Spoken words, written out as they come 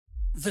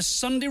The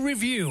Sunday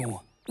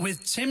Review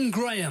with Tim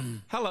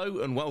Graham.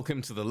 Hello and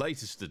welcome to the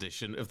latest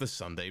edition of the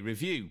Sunday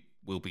Review.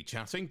 We'll be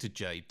chatting to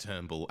Jade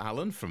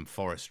Turnbull-Allen from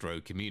Forest Row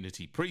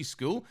Community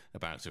Preschool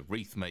about a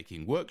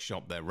wreath-making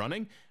workshop they're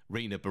running.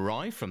 Rena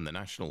Barai from the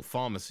National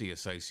Pharmacy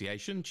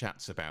Association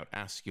chats about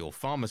Ask Your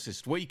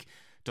Pharmacist Week.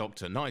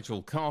 Dr.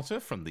 Nigel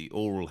Carter from the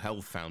Oral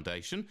Health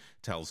Foundation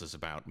tells us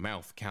about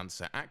Mouth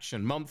Cancer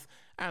Action Month.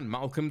 And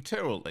Malcolm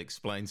Tyrrell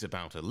explains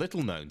about a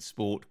little-known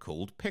sport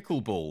called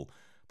pickleball.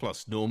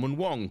 Plus, Norman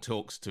Wong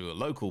talks to a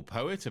local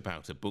poet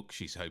about a book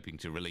she's hoping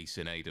to release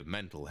in aid of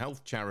mental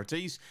health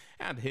charities,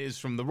 and hears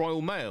from the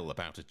Royal Mail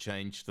about a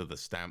change to the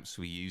stamps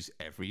we use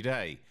every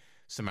day.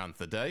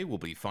 Samantha Day will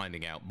be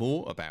finding out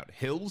more about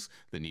Hills,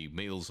 the new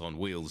Meals on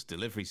Wheels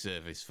delivery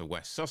service for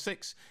West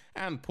Sussex,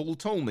 and Paul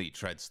Tolney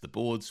treads the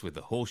boards with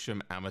the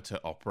Horsham Amateur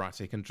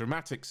Operatic and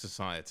Dramatic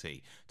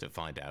Society to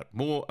find out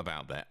more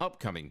about their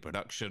upcoming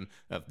production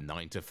of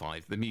 9 to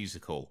 5 the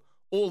Musical.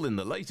 All in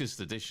the latest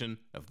edition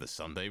of the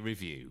Sunday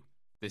Review.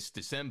 This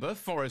December,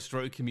 Forest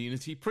Row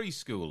Community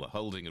Preschool are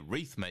holding a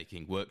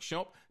wreath-making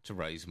workshop to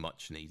raise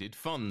much-needed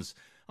funds.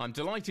 I'm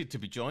delighted to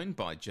be joined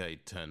by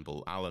Jade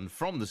Turnbull-Allen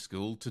from the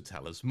school to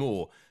tell us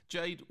more.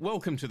 Jade,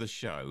 welcome to the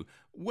show.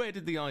 Where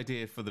did the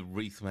idea for the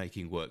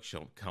wreath-making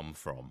workshop come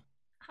from?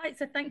 Hi,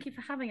 so thank you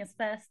for having us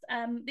first.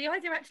 The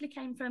idea actually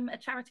came from a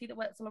charity that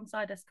works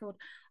alongside us called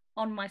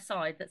On My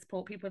Side that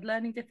support people with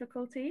learning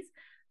difficulties.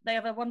 They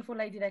have a wonderful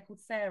lady there called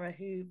Sarah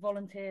who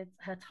volunteered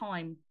her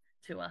time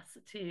to us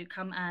to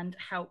come and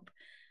help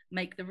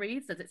make the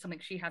wreaths, as it's something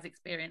she has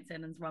experience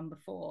in and has run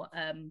before.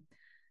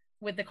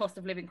 With the cost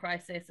of living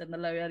crisis and the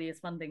low early years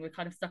funding, we're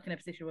kind of stuck in a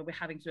position where we're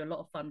having to do a lot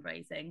of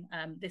fundraising.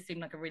 This seemed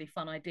like a really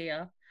fun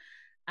idea,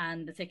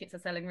 and the tickets are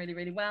selling really,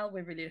 really well.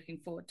 We're really looking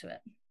forward to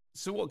it.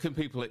 So what can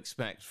people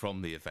expect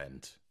from the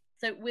event?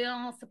 So we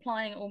are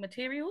supplying all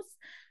materials.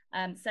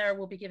 Sarah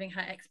will be giving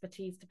her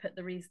expertise to put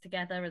the wreaths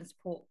together and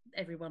support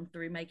everyone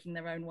through making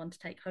their own one to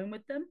take home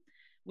with them.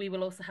 We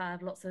will also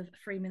have lots of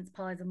free mince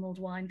pies and mulled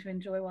wine to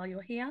enjoy while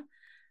you're here.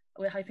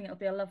 We're hoping it'll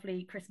be a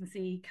lovely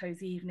Christmassy,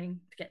 cosy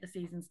evening to get the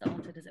season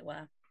started, as it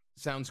were.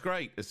 Sounds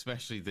great,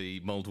 especially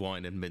the mulled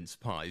wine and mince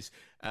pies.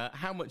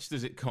 How much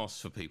does it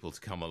cost for people to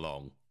come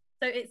along?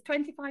 So it's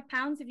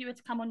 £25 if you were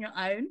to come on your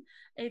own.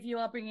 If you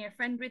are bringing a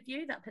friend with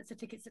you, that puts the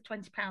tickets at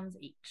 £20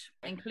 each.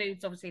 It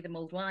includes obviously the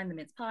mulled wine, the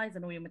mince pies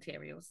and all your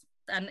materials.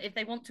 And if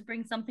they want to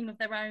bring something of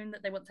their own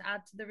that they want to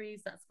add to the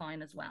wreaths, that's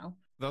fine as well.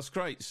 That's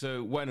great.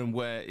 So when and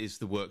where is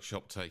the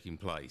workshop taking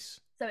place?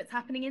 So it's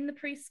happening in the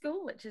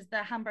preschool, which is the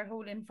Hambro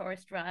Hall in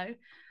Forest Row,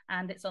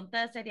 and it's on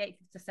Thursday, the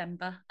 8th of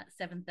December at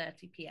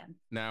 7:30 p.m.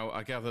 Now,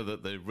 I gather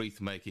that the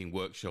wreath-making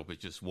workshop is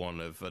just one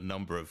of a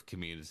number of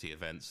community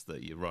events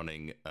that you're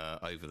running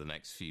over the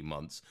next few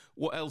months.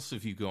 What else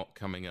have you got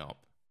coming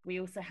up?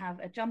 We also have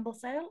a jumble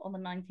sale on the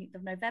 19th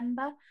of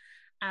November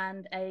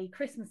and a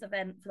Christmas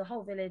event for the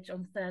whole village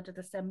on 3rd of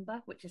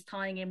December, which is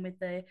tying in with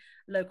the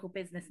local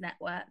business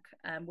network.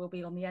 We'll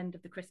be on the end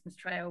of the Christmas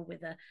trail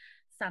with a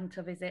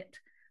Santa visit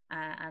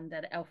and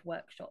an elf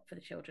workshop for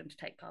the children to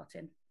take part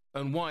in.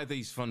 And why are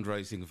these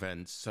fundraising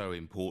events so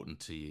important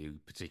to you,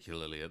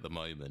 particularly at the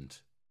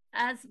moment?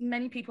 As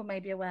many people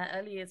may be aware,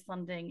 early years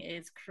funding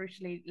is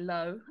crucially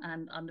low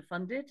and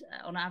underfunded.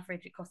 On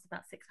average, it costs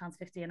about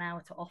 £6.50 an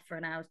hour to offer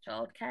an hour's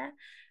childcare.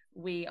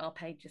 We are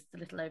paid just a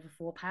little over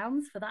 £4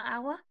 for that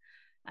hour.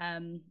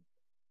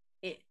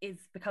 It is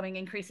becoming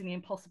increasingly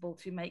impossible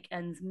to make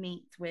ends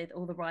meet with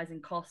all the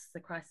rising costs, the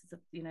crisis of,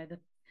 the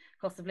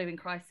cost of living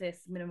crisis,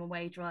 minimum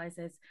wage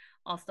rises.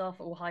 Our staff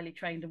are all highly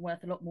trained and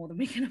worth a lot more than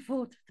we can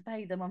afford to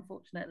pay them,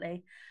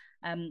 unfortunately.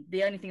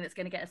 The only thing that's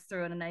going to get us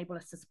through and enable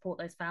us to support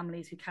those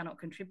families who cannot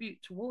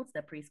contribute towards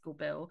their preschool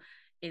bill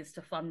is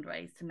to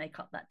fundraise to make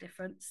up that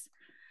difference.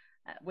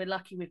 We're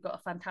lucky we've got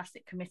a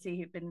fantastic committee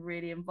who've been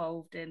really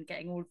involved in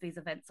getting all of these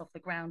events off the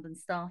ground and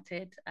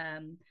started.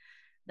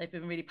 They've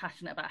been really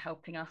passionate about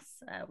helping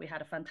us. We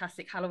had a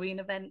fantastic Halloween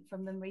event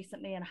from them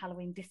recently and a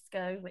Halloween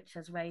disco, which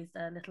has raised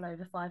a little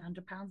over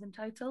 £500 in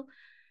total.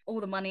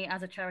 All the money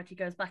as a charity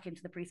goes back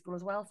into the preschool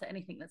as well, so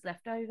anything that's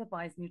left over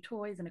buys new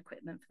toys and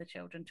equipment for the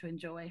children to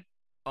enjoy.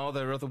 Are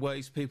there other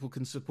ways people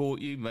can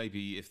support you,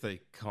 maybe if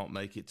they can't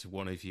make it to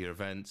one of your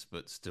events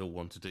but still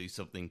want to do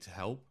something to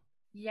help?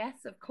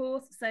 Yes, of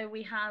course. So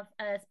we have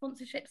a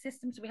sponsorship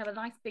system. So we have a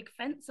nice big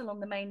fence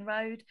along the main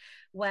road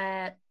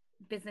where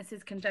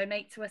businesses can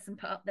donate to us and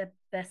put up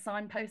their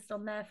signposts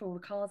on there for all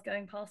the cars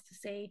going past to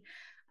see.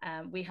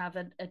 We have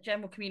a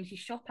general community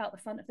shop out the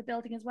front of the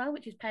building as well,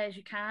 which is pay as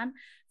you can.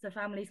 So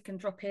families can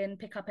drop in,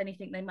 pick up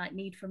anything they might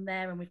need from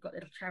there. And we've got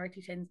little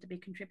charity tins to be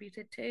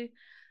contributed to.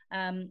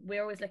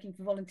 We're always looking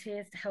for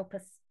volunteers to help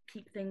us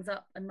keep things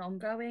up and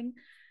ongoing.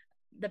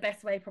 The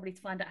best way probably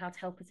to find out how to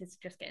help us is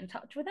to just get in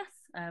touch with us.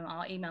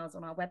 Our email's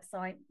on our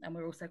website, and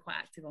we're also quite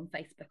active on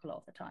Facebook a lot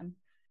of the time.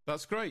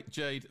 That's great.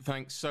 Jade,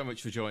 thanks so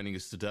much for joining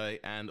us today,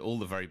 and all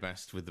the very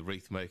best with the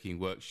wreath-making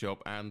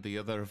workshop and the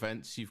other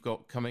events you've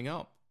got coming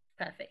up.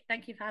 Perfect.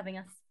 Thank you for having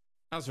us.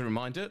 As a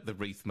reminder, the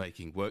wreath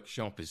making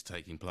workshop is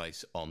taking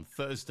place on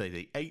Thursday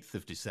the 8th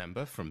of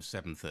December from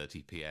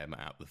 7:30 p.m.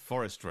 at the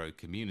Forest Row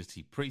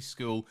Community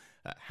Preschool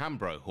at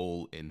Hambro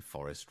Hall in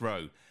Forest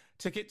Row.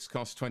 Tickets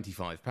cost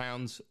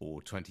 £25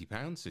 or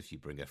 £20 if you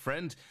bring a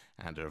friend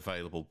and are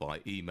available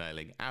by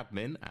emailing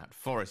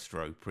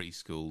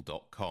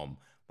admin@forestrowpreschool.com.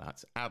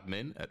 That's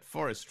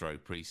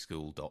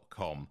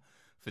admin@forestrowpreschool.com.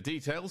 For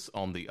details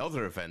on the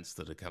other events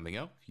that are coming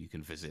up, you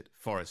can visit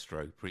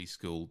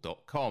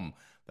forestrowpreschool.com.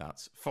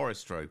 That's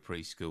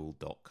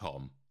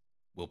forestrowpreschool.com.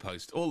 We'll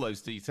post all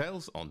those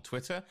details on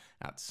Twitter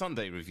at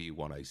Sunday Review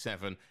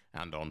 107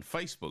 and on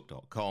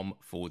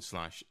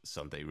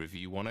facebook.com/Sunday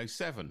Review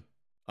 107.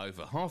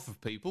 Over half of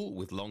people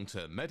with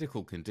long-term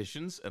medical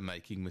conditions are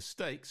making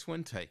mistakes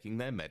when taking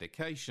their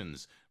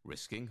medications,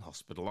 risking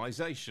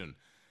hospitalisation.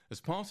 As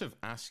part of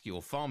Ask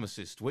Your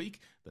Pharmacist Week,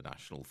 the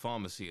National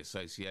Pharmacy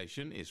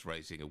Association is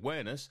raising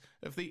awareness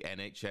of the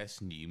NHS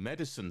New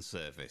Medicine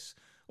Service.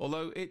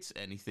 Although it's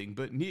anything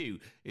but new,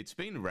 it's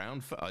been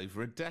around for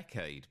over a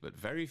decade, but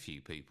very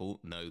few people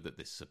know that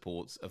this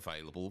support's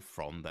available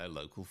from their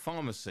local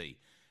pharmacy.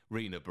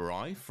 Rena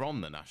Barai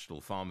from the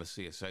National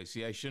Pharmacy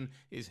Association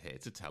is here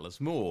to tell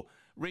us more.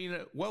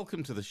 Rena,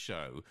 welcome to the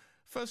show.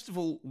 First of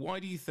all,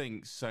 why do you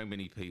think so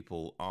many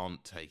people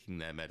aren't taking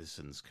their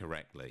medicines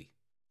correctly?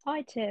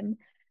 Hi, Tim.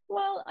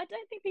 Well, I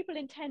don't think people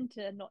intend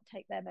to not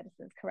take their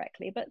medicines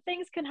correctly, but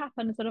things can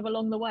happen sort of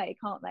along the way,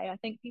 can't they? I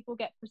think people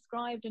get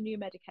prescribed a new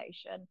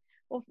medication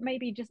or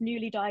maybe just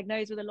newly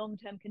diagnosed with a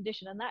long-term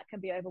condition, and that can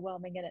be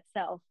overwhelming in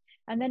itself.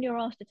 And then you're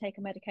asked to take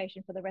a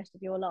medication for the rest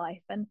of your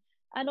life.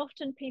 And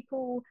often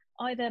people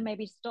either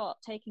maybe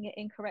start taking it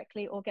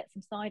incorrectly or get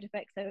some side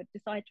effects, so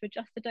decide to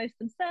adjust the dose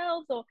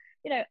themselves. Or,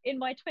 in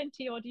my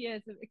 20 odd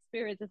years of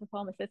experience as a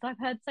pharmacist, I've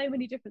heard so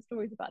many different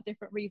stories about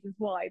different reasons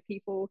why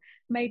people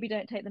maybe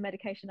don't take the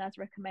medication as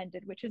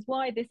recommended, which is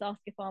why this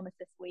Ask Your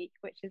Pharmacist Week,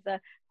 which is a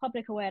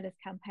public awareness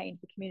campaign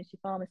for community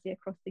pharmacy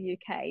across the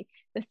UK.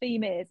 The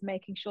theme is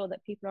making sure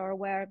that people are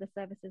aware of the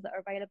services that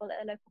are available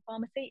at a local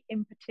pharmacy,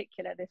 in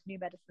particular this new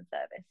medicine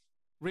service.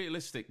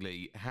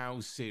 Realistically, how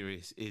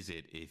serious is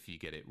it if you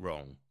get it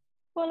wrong?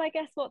 Well, I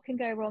guess what can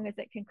go wrong is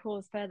it can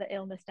cause further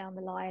illness down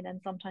the line,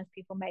 and sometimes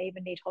people may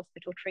even need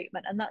hospital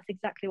treatment, and that's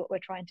exactly what we're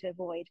trying to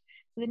avoid.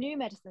 So the new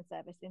medicine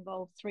service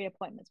involves 3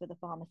 appointments with a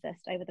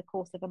pharmacist over the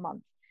course of a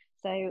month.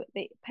 So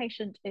the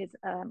patient is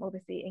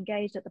obviously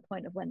engaged at the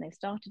point of when they've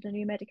started a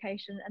new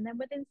medication, and then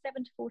within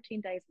 7 to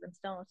 14 days of them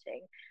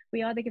starting,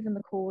 we either give them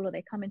a call or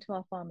they come into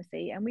our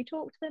pharmacy and we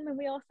talk to them and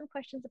we ask them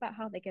questions about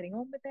how they're getting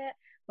on with it,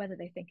 whether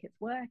they think it's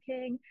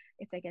working,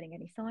 if they're getting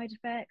any side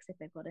effects, if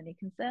they've got any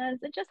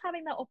concerns. And just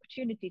having that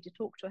opportunity to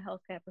talk to a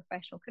healthcare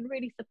professional can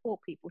really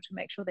support people to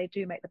make sure they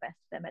do make the best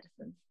of their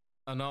medicines.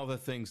 And are there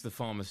things the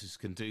pharmacist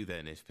can do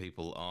then if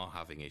people are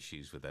having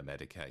issues with their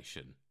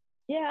medication?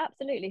 Yeah,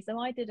 absolutely. So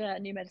I did a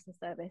new medicine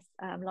service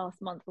last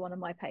month for one of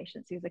my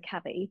patients who's a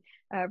cavi,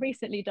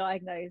 recently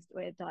diagnosed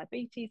with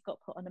diabetes,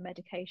 got put on a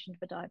medication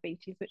for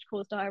diabetes, which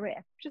caused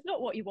diarrhea, which is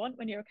not what you want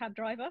when you're a cab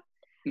driver.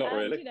 Not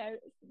really. No.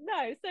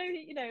 So,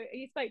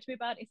 he spoke to me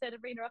about it. He said,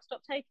 Arena, I've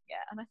stopped taking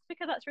it. And I said,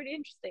 because that's really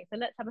interesting. So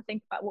let's have a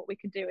think about what we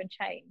can do and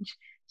change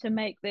to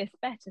make this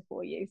better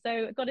for you.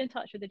 So I got in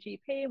touch with the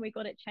GP and we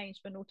got it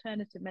changed to an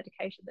alternative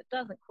medication that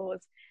doesn't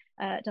cause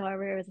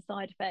diarrhea as a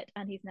side effect.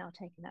 And he's now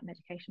taking that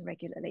medication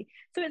regularly.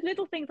 So it's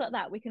little things like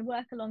that. We can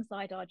work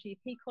alongside our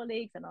GP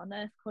colleagues and our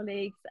nurse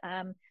colleagues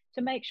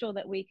to make sure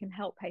that we can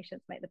help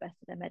patients make the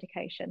best of their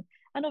medication.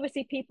 And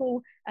obviously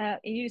people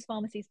use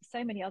pharmacies for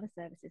so many other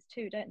services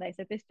too, don't they?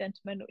 So this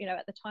gentleman,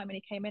 at the time when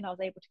he came in, I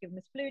was able to give him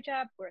his flu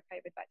jab. We're a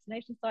COVID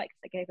vaccination site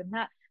because I gave him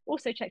that.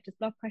 Also checked his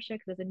blood pressure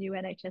because there's a new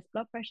NHS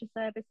blood pressure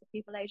service for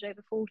people aged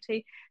over 40.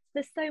 So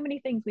there's so many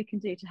things we can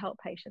do to help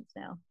patients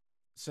now.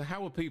 So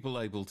how are people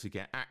able to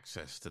get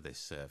access to this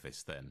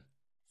service then?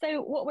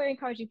 So what we're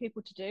encouraging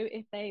people to do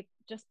if they've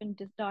just been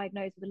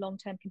diagnosed with a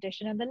long-term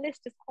condition, and the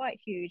list is quite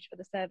huge for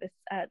the service,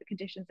 the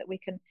conditions that we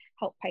can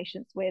help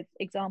patients with.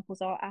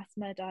 Examples are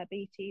asthma,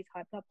 diabetes,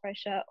 high blood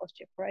pressure,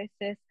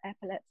 osteoporosis,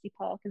 epilepsy,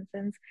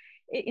 Parkinson's,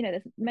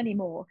 there's many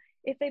more.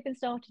 If they've been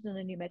started on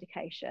a new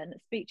medication,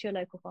 speak to your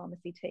local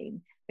pharmacy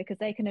team because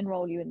they can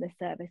enroll you in this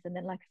service. And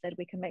then, like I said,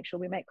 we can make sure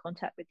we make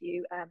contact with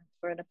you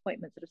for an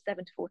appointment sort of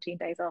 7 to 14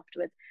 days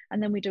afterwards.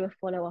 And then we do a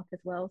follow-up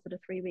as well, sort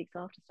of 3 weeks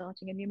after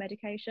starting a new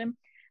medication.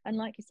 And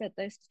like you said,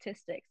 those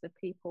statistics of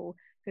people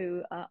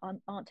who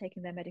aren't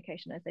taking their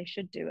medication as they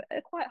should do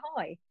are quite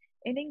high.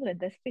 In England,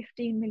 there's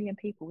 15 million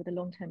people with a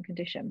long-term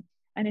condition.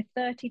 And if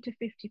 30 to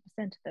 50%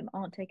 of them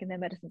aren't taking their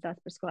medicines as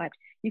prescribed,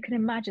 you can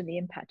imagine the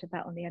impact of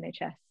that on the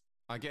NHS.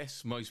 I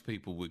guess most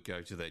people would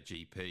go to their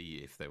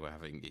GP if they were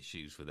having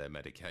issues with their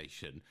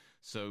medication.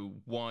 So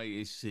why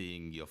is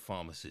seeing your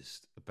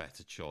pharmacist a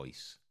better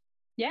choice?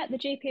 Yeah, the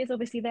GP is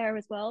obviously there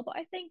as well, but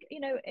I think,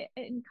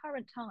 in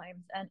current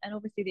times, and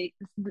obviously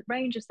the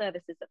range of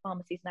services that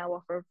pharmacies now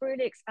offer have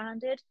really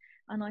expanded.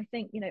 And I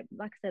think,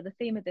 like I said, the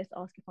theme of this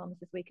Ask Your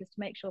Pharmacist Week is to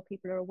make sure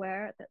people are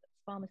aware that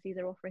pharmacies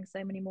are offering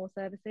so many more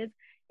services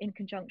in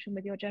conjunction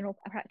with your general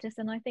practice.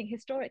 And I think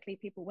historically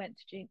people went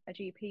to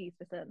GPs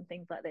for certain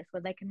things like this,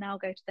 where they can now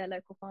go to their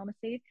local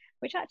pharmacies,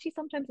 which actually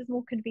sometimes is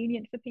more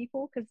convenient for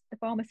people because the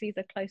pharmacies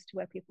are close to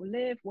where people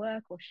live,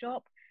 work, or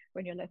shop,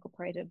 or in your local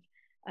parade of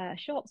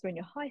shops, or in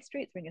your high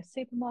streets, or in your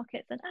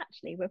supermarkets. And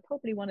actually, we're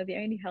probably one of the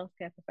only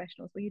healthcare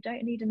professionals where you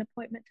don't need an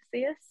appointment to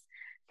see us.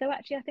 So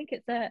actually, I think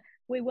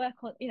we work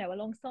on,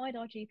 alongside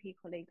our GP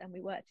colleagues, and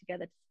we work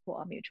together to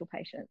support our mutual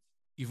patients.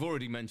 You've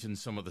already mentioned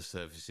some of the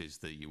services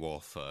that you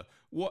offer.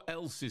 What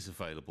else is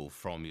available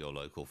from your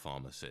local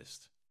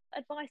pharmacist?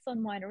 Advice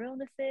on minor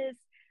illnesses,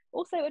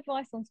 also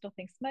advice on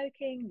stopping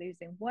smoking,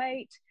 losing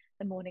weight,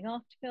 the morning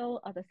after pill,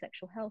 other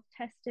sexual health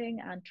testing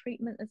and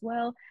treatment as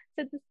well.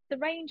 So the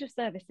range of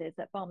services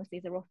that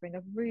pharmacies are offering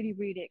have really,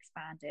 really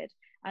expanded.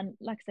 And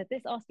like I said,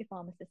 this Ask Your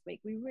Pharmacist Week,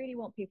 we really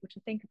want people to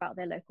think about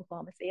their local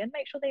pharmacy and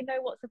make sure they know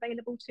what's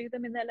available to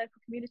them in their local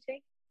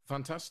community.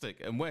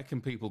 Fantastic. And where can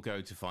people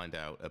go to find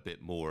out a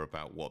bit more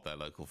about what their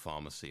local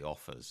pharmacy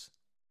offers?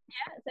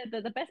 Yeah,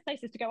 so the best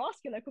place is to go ask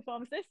your local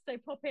pharmacist. So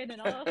pop in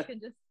and ask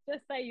and just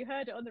say you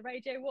heard it on the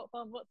radio. What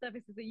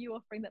services are you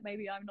offering that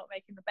maybe I'm not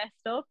making the best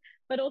of?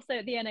 But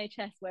also the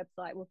NHS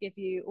website will give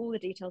you all the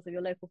details of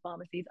your local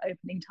pharmacies,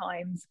 opening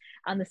times,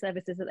 and the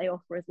services that they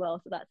offer as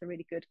well. So that's a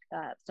really good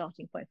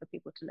starting point for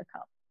people to look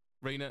up.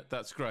 Rena,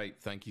 that's great.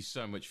 Thank you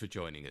so much for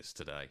joining us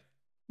today.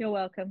 You're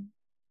welcome.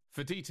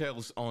 For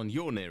details on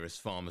your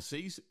nearest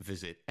pharmacies,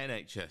 visit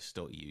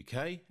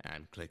nhs.uk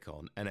and click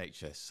on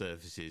NHS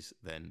Services,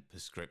 then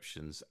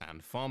Prescriptions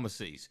and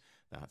Pharmacies.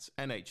 That's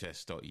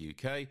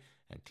nhs.uk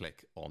and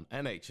click on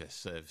NHS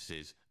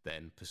Services,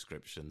 then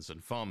Prescriptions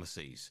and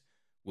Pharmacies.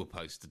 We'll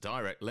post a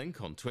direct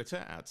link on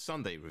Twitter at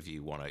Sunday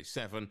Review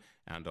 107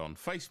 and on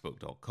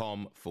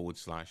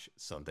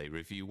facebook.com/Sunday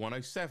Review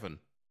 107.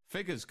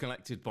 Figures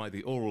collected by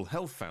the Oral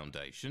Health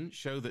Foundation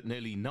show that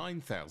nearly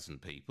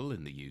 9,000 people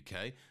in the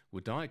UK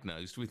were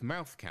diagnosed with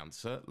mouth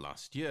cancer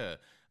last year.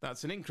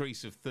 That's an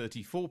increase of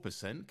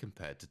 34%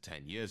 compared to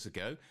 10 years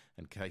ago,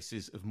 and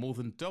cases have more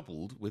than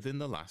doubled within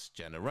the last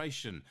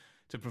generation.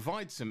 To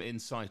provide some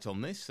insight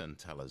on this and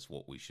tell us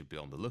what we should be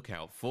on the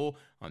lookout for,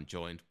 I'm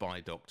joined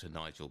by Dr.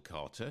 Nigel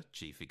Carter,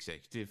 Chief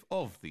Executive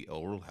of the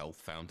Oral Health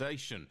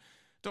Foundation.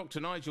 Dr.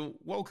 Nigel,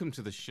 welcome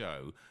to the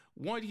show.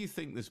 Why do you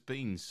think there's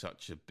been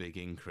such a big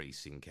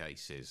increase in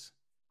cases?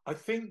 I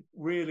think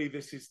really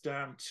this is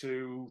down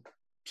to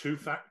two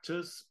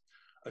factors.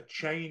 A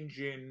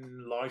change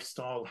in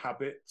lifestyle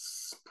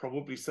habits,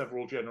 probably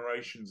several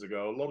generations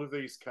ago. A lot of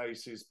these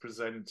cases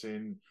present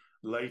in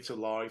later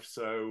life,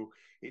 so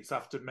it's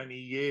after many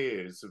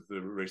years of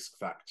the risk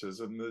factors,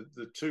 and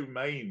the two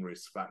main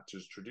risk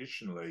factors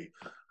traditionally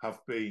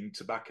have been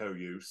tobacco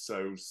use,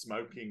 so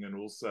smoking and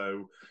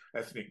also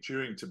ethnic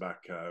chewing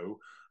tobacco,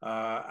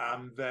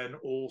 and then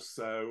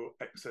also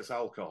excess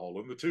alcohol,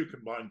 and the two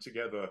combined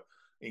together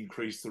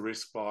increase the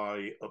risk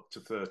by up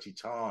to 30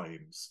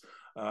 times.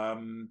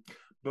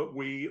 But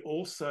we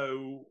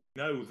also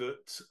know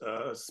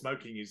that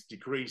smoking is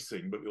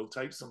decreasing, but it'll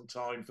take some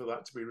time for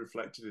that to be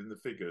reflected in the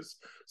figures.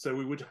 So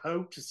we would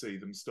hope to see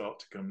them start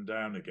to come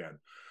down again.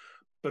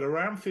 But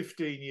around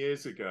 15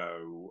 years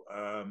ago,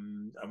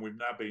 and we've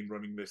now been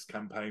running this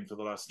campaign for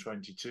the last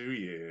 22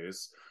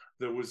 years,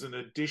 there was an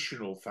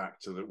additional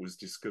factor that was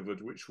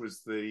discovered, which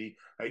was the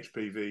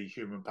HPV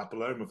human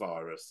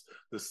papillomavirus,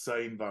 the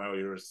same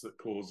virus that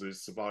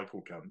causes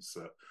cervical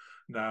cancer.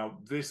 Now,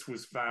 this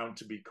was found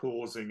to be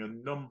causing a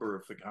number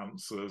of the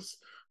cancers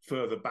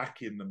further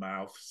back in the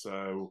mouth,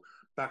 so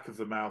back of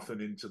the mouth and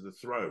into the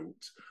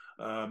throat.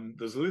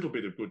 There's a little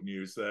bit of good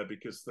news there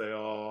because they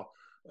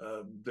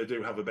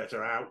do have a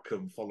better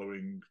outcome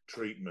following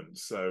treatment,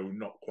 so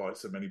not quite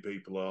so many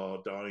people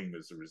are dying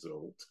as a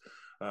result.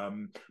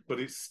 But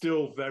it's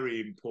still very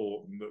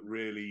important that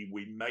really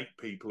we make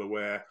people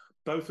aware,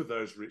 both of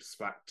those risk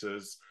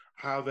factors,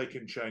 how they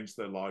can change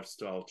their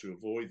lifestyle to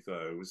avoid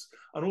those,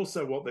 and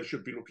also what they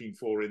should be looking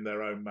for in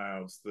their own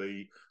mouths,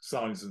 the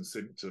signs and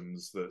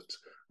symptoms that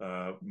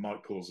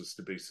might cause us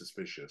to be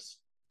suspicious.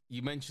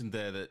 You mentioned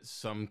there that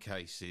some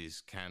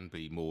cases can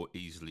be more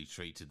easily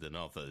treated than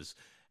others.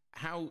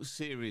 How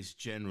serious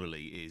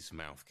generally is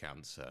mouth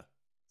cancer?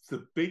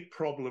 The big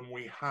problem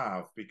we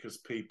have, because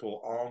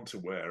people aren't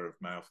aware of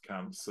mouth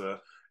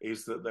cancer,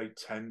 is that they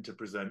tend to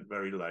present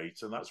very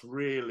late. And that's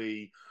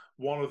really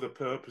one of the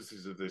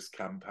purposes of this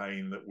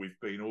campaign that we've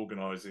been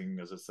organising,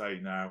 as I say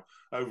now,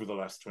 over the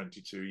last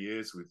 22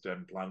 years with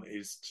Denplan,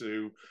 is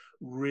to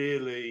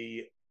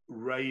really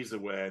raise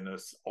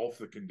awareness of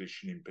the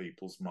condition in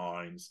people's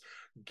minds,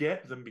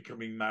 get them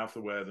becoming mouth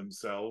aware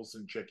themselves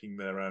and checking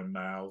their own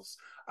mouths,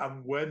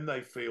 and when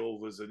they feel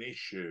there's an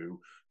issue,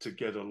 to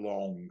get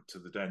along to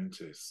the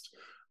dentist.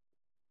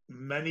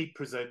 Many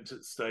present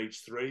at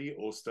stage 3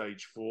 or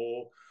stage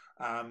 4,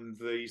 and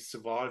the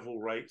survival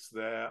rates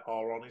there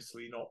are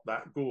honestly not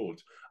that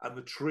good. And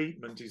the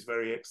treatment is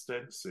very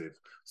extensive.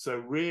 So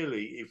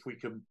really, if we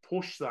can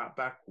push that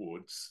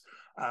backwards,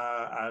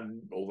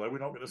 and although we're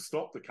not going to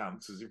stop the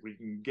cancers, if we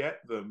can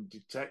get them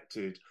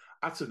detected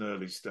at an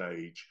early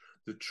stage,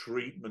 the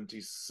treatment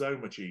is so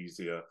much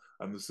easier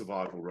and the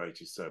survival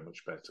rate is so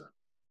much better.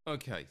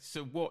 Okay,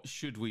 so what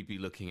should we be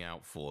looking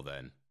out for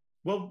then?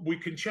 Well, we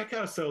can check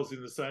ourselves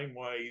in the same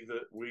way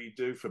that we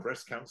do for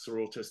breast cancer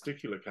or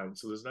testicular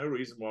cancer. There's no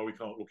reason why we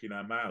can't look in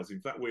our mouths.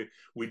 In fact,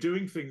 we're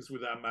doing things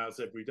with our mouths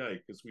every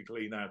day because we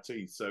clean our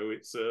teeth. So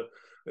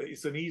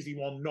it's an easy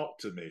one not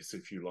to miss,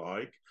 if you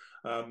like.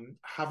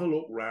 Have a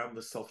look round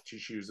the soft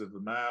tissues of the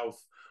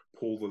mouth,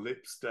 pull the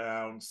lips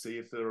down, see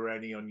if there are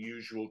any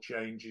unusual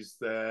changes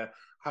there.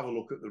 Have a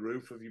look at the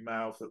roof of your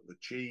mouth, at the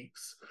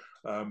cheeks.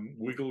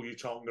 Wiggle your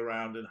tongue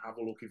around and have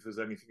a look if there's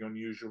anything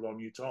unusual on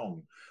your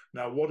tongue.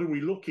 Now, what are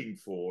we looking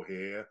for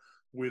here?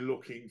 We're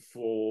looking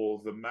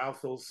for the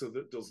mouth ulcer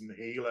that doesn't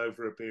heal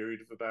over a period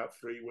of about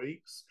 3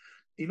 weeks.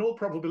 In all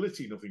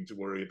probability, nothing to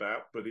worry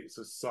about, but it's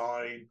a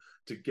sign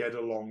to get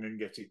along and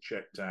get it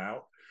checked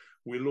out.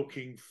 We're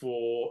looking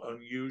for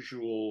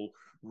unusual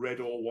red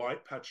or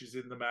white patches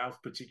in the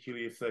mouth,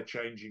 particularly if they're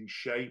changing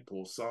shape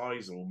or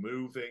size or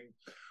moving.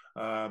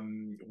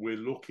 We're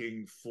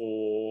looking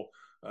for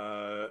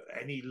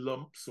any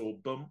lumps or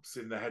bumps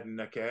in the head and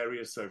neck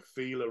area, so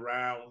feel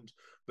around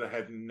the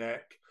head and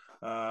neck,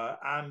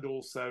 and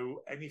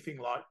also anything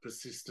like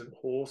persistent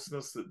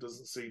hoarseness that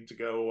doesn't seem to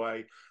go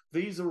away.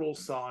 These are all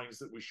signs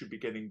that we should be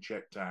getting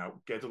checked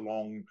out. Get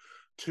along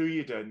to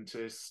your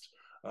dentist,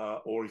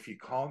 or if you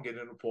can't get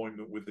an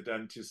appointment with the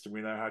dentist, and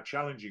we know how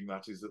challenging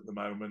that is at the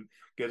moment,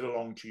 get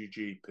along to your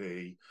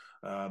GP.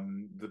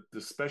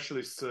 The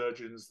specialist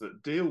surgeons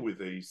that deal with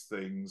these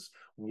things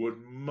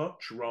would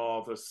much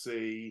rather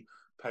see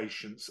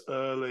patients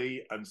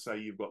early and say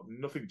you've got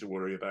nothing to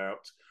worry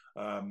about,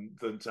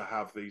 than to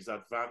have these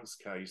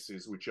advanced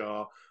cases, which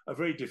are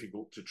very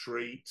difficult to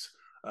treat,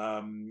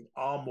 are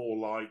more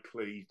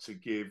likely to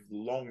give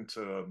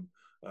long-term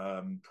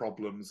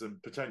problems and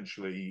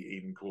potentially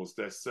even cause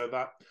death. So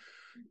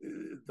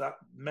that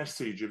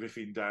message of, if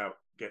in doubt,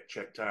 get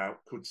checked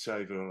out, could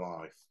save a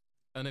life.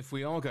 And if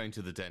we are going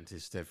to the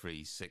dentist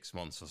every 6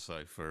 months or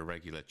so for a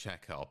regular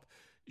checkup,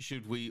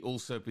 should we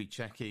also be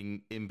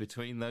checking in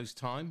between those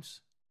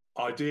times?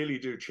 Ideally,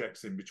 do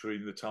checks in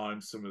between the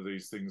times. Some of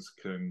these things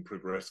can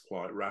progress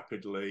quite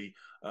rapidly,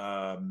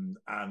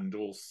 and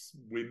also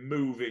we're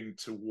moving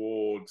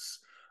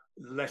towards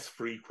less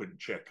frequent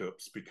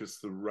checkups because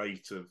the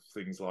rate of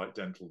things like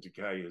dental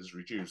decay has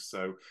reduced.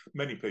 So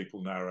many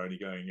people now are only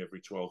going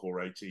every 12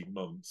 or 18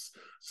 months.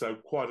 So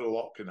quite a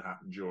lot can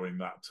happen during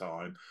that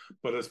time.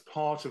 But as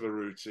part of a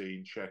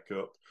routine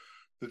checkup,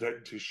 the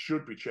dentist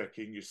should be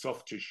checking your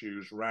soft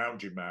tissues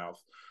around your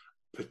mouth,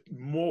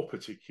 more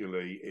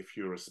particularly if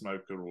you're a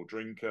smoker or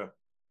drinker.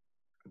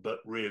 But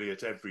really,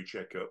 at every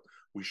checkup,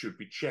 we should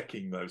be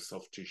checking those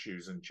soft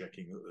tissues and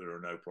checking that there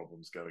are no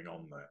problems going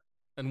on there.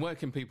 And where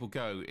can people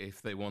go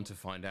if they want to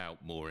find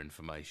out more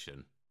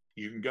information?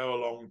 You can go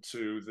along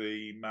to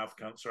the Mouth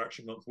Cancer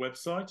Action Month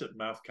website at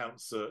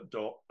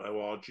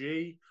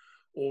mouthcancer.org,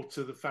 or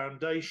to the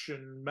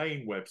Foundation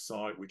main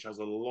website, which has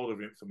a lot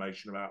of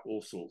information about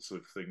all sorts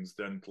of things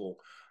dental,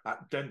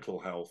 at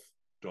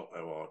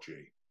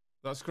dentalhealth.org.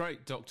 That's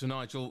great. Dr.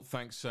 Nigel,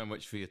 thanks so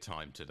much for your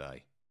time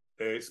today.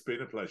 It's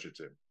been a pleasure,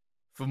 Tim.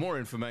 For more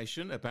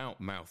information about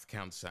Mouth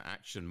Cancer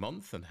Action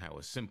Month and how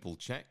a simple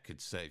check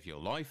could save your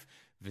life,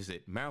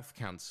 visit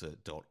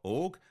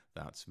mouthcancer.org.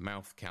 That's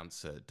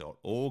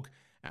mouthcancer.org.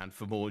 And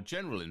for more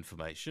general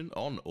information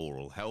on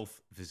oral health,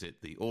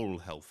 visit the Oral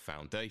Health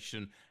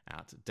Foundation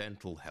at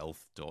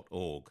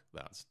dentalhealth.org.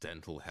 That's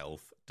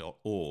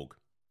dentalhealth.org.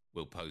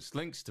 We'll post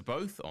links to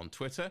both on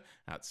Twitter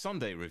at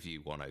Sunday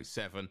Review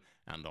 107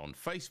 and on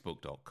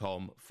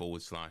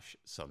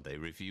facebook.com/Sunday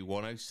Review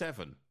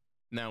 107.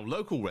 Now,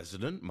 local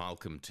resident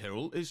Malcolm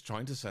Tyrrell is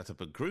trying to set up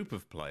a group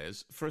of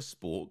players for a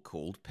sport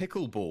called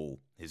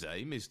pickleball. His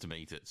aim is to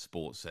meet at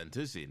sports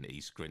centres in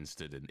East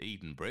Grinstead and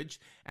Edenbridge,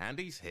 and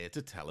he's here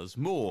to tell us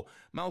more.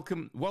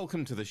 Malcolm,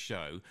 welcome to the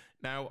show.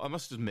 Now, I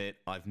must admit,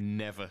 I've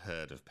never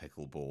heard of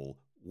pickleball.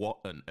 What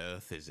on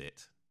earth is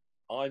it?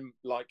 I'm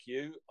like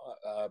you.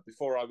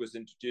 Before I was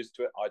introduced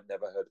to it, I'd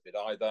never heard of it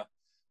either.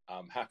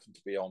 Happened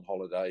to be on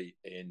holiday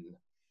in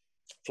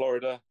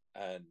Florida,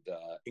 and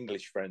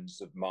English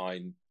friends of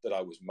mine that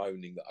I was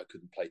moaning that I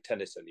couldn't play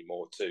tennis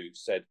anymore to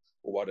said,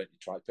 well, why don't you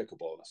try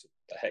pickleball? I said,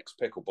 the heck's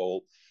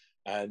pickleball?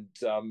 And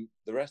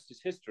the rest is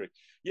history.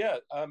 Yeah,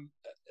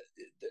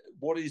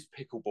 what is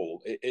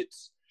pickleball?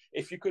 It's,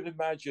 if you could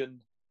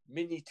imagine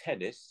mini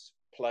tennis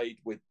played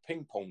with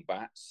ping pong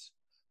bats,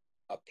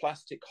 a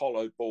plastic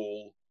hollow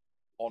ball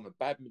on a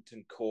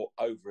badminton court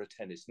over a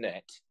tennis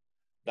net,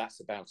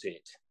 that's about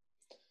it.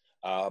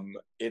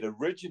 It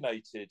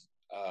originated,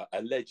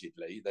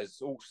 allegedly,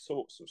 there's all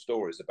sorts of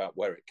stories about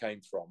where it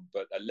came from,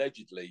 but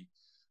allegedly,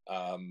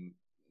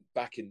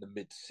 back in the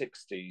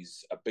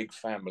mid-60s, a big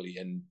family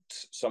in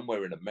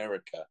somewhere in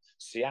America,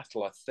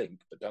 Seattle, I think,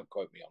 but don't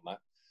quote me on that,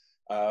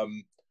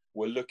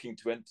 were looking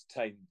to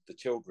entertain the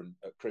children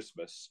at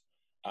Christmas,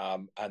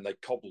 and they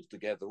cobbled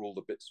together all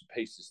the bits and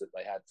pieces that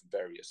they had from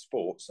various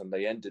sports, and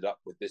they ended up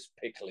with this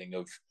pickling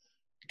of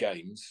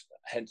games.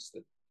 Hence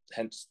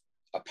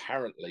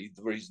apparently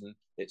the reason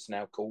it's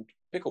now called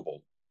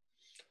pickleball.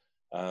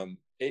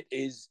 It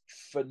is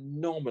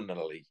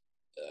phenomenally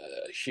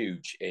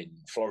huge in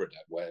Florida,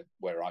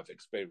 where I've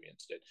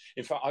experienced it.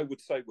 In fact, I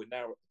would say we're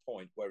now at the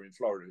point where in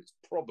Florida it's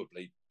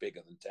probably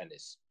bigger than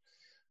tennis.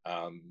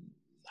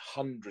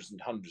 Hundreds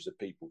and hundreds of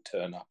people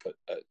turn up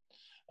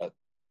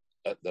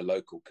at the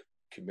local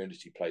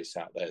community place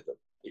out there that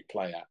we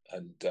play at,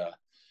 and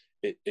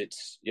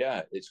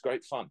it's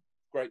great fun.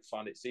 Great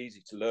fun. It's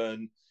easy to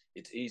learn.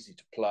 It's easy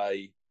to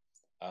play,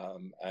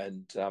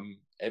 and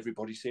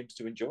everybody seems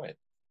to enjoy it.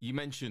 You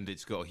mentioned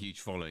it's got a huge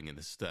following in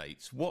the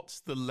States.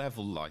 What's the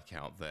level like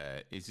out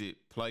there? Is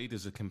it played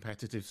as a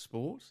competitive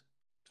sport?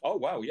 Oh,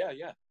 wow.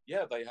 Yeah.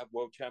 They have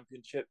world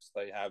championships.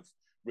 They have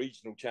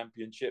regional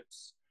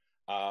championships,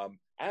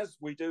 as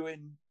we do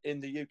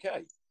in the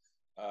UK.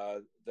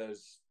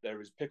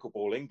 There is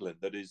Pickleball England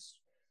that is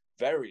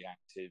very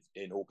active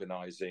in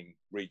organising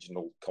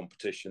regional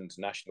competitions,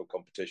 national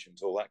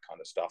competitions, all that kind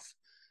of stuff.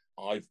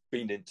 I've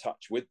been in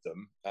touch with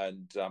them,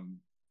 and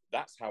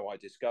that's how I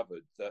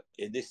discovered that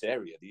in this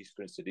area, the East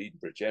Grinstead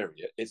Edenbridge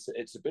area, it's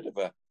a bit of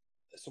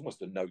it's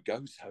almost a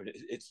no-go zone.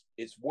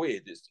 It's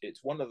weird.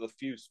 It's one of the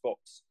few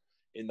spots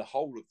in the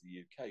whole of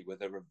the UK where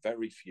there are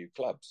very few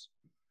clubs,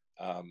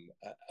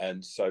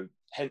 and so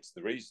hence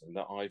the reason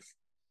that I've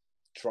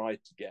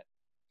tried to get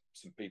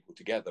some people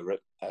together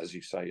at, as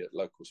you say, at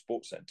local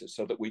sports centres,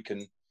 so that we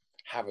can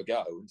have a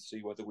go and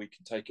see whether we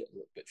can take it a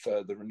little bit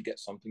further and get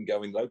something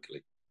going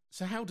locally.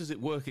 So how does it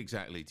work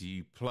exactly? Do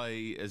you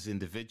play as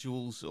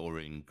individuals or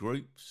in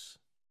groups?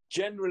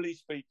 Generally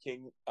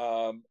speaking,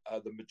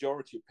 the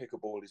majority of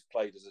pickleball is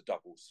played as a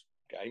doubles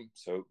game,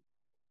 so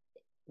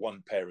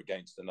one pair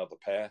against another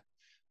pair.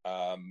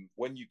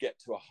 When you get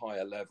to a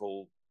higher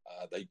level,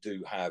 they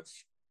do have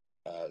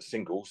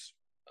singles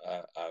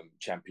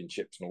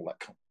championships and all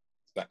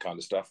that kind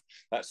of stuff.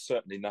 That's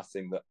certainly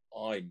nothing that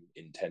I'm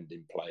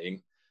intending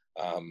playing.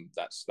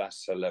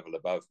 That's a level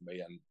above me,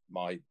 and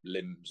my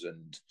limbs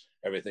and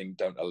everything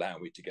don't allow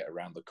me to get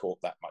around the court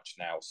that much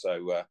now.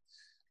 So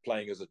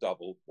playing as a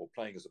double or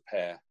playing as a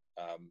pair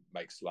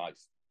makes life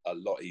a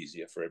lot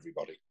easier for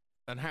everybody.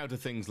 And how do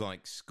things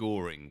like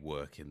scoring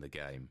work in the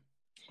game?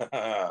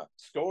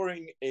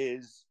 Scoring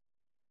is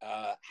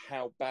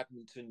how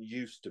badminton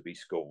used to be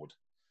scored.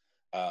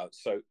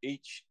 So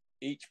each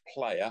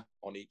player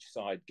on each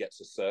side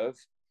gets a serve.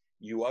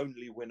 You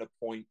only win a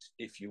point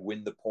if you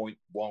win the point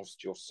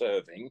whilst you're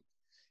serving.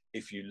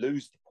 If you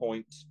lose the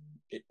point,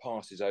 it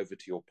passes over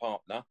to your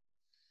partner.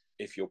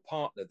 If your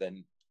partner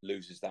then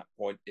loses that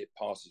point, it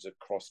passes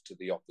across to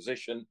the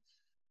opposition,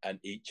 and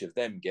each of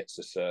them gets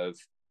a serve.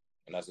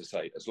 And as I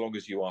say, as long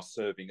as you are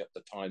serving at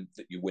the time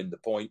that you win the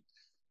point,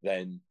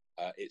 then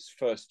it's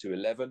first to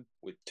 11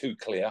 with 2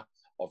 clear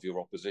of your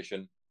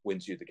opposition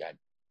wins you the game.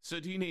 So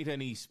do you need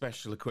any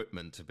special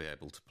equipment to be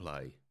able to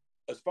play?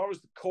 As far as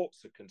the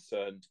courts are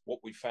concerned, what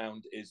we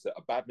found is that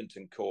a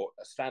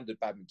standard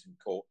badminton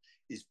court,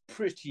 is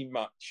pretty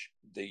much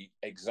the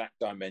exact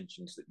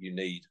dimensions that you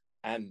need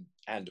and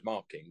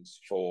markings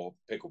for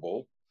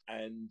pickleball.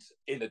 And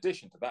in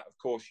addition to that, of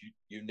course,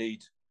 you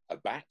need a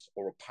bat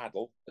or a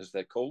paddle, as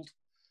they're called.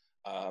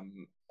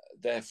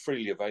 They're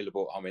freely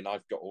available. I mean,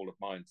 I've got all of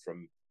mine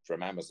from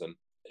Amazon,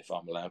 if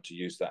I'm allowed to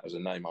use that as a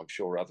name. I'm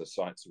sure other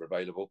sites are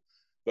available.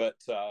 But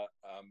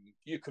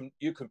you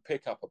can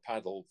pick up a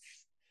paddle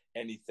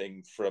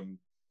anything from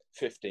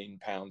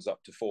 £15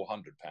 up to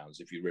 £400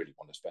 if you really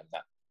want to spend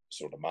that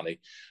sort of money.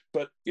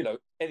 But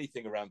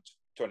anything around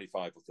 £25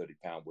 or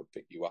 £30 would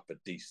pick you up a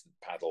decent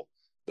paddle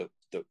that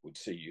would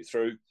see you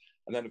through.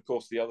 And then, of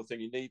course, the other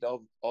thing you need are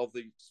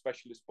the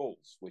specialist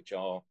balls, which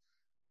are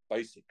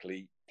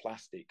basically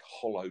plastic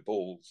hollow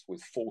balls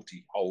with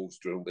 40 holes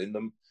drilled in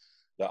them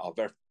that are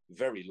very,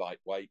 very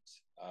lightweight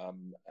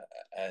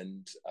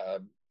and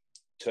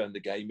turn the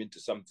game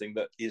into something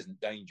that isn't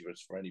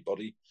dangerous for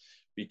anybody,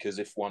 because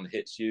if one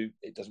hits you,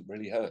 it doesn't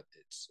really hurt.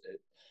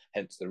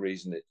 Hence the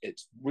reason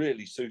it's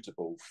really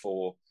suitable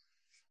for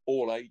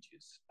all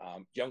ages.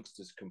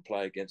 Youngsters can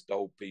play against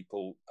old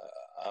people,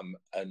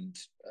 and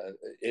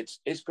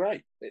it's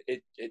great.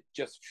 It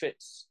just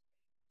fits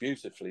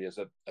beautifully as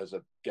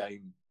a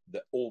game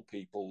that all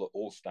people, at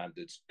all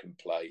standards, can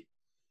play,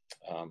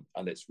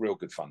 and it's real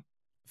good fun.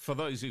 For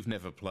those who've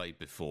never played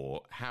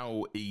before,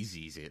 how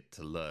easy is it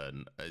to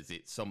learn? Is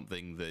it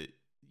something that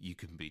you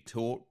can be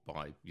taught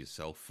by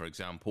yourself, for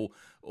example,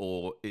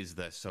 or is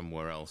there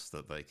somewhere else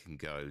that they can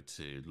go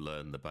to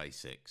learn the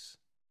basics?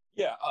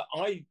 Yeah,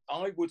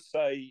 I would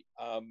say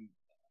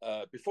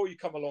before you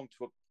come along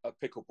to a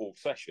pickleball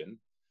session,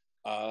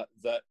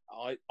 that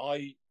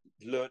I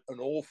learned an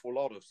awful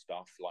lot of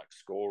stuff like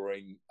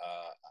scoring,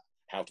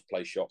 how to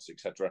play shots,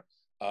 etc.,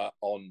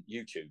 on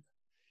YouTube.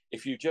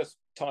 If you just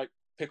type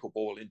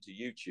pickleball into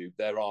YouTube,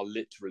 there are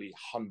literally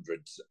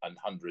hundreds and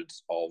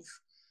hundreds of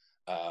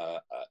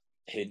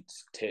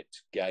hints,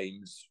 tips,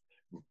 games,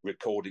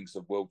 recordings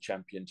of World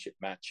Championship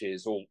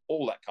matches,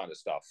 all that kind of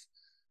stuff.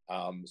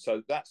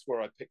 So that's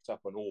where I picked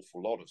up an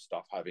awful lot of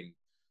stuff, having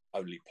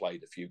only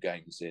played a few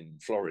games in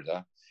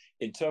Florida.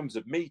 In terms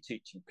of me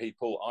teaching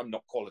people, I'm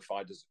not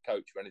qualified as a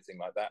coach or anything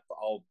like that, but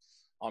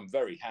I'm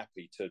very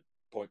happy to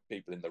point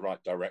people in the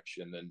right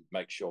direction and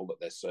make sure that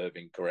they're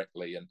serving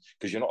correctly. And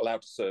because you're not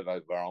allowed to serve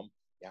overarm,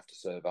 you have to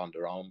serve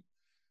underarm.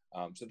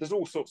 So there's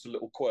all sorts of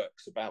little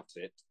quirks about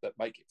it that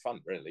make it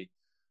fun, really.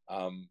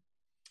 And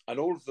a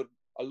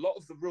lot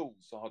of the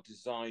rules are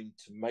designed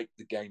to make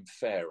the game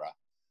fairer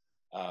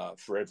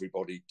for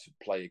everybody to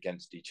play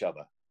against each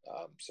other.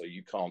 So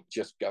you can't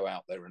just go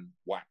out there and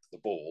whack the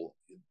ball.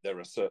 There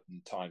are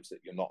certain times that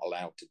you're not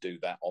allowed to do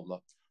that on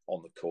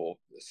the court.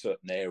 There's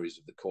certain areas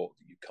of the court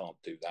that you can't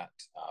do that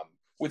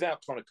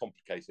without trying to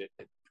complicate it,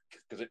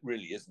 because it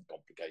really isn't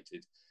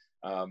complicated.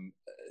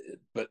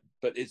 But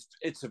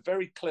it's a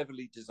very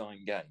cleverly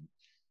designed game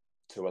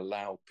to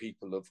allow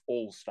people of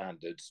all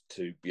standards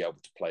to be able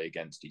to play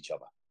against each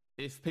other.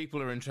 If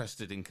people are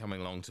interested in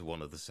coming along to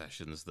one of the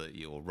sessions that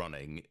you're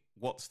running,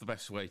 what's the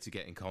best way to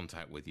get in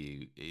contact with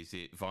you? Is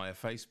it via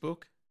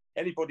Facebook?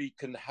 Anybody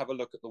can have a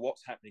look at the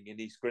What's Happening in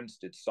East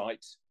Grinstead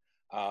site.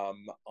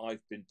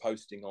 I've been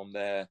posting on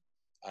there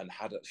and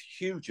had a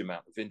huge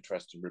amount of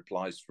interest and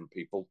replies from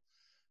people.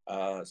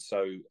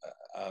 So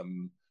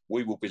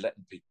we will be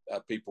letting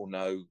people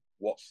know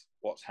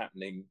what's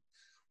happening,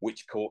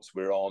 which courts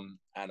we're on,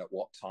 and at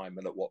what time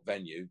and at what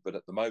venue. But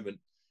at the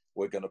moment,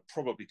 we're going to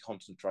probably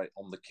concentrate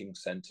on the King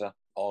Centre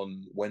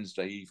on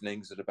Wednesday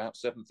evenings at about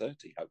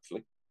 7:30,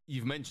 hopefully.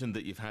 You've mentioned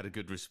that you've had a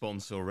good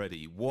response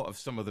already. What have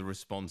some of the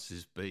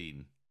responses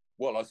been?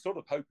 Well, I sort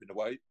of hope in a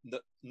way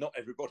that not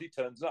everybody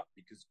turns up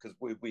because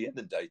we'll be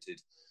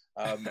inundated.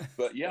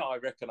 But yeah, I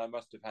reckon I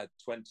must have had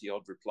 20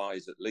 odd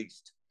replies at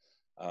least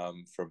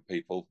from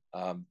people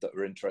that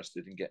are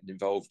interested in getting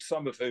involved.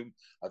 Some of whom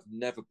have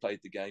never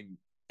played the game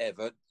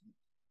ever,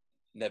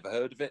 never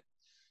heard of it.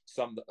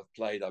 Some that have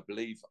played, I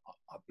believe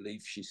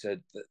she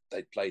said that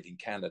they played in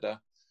Canada.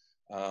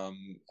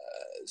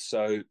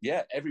 So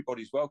yeah,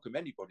 everybody's welcome.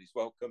 Anybody's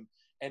welcome.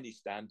 Any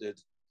standard.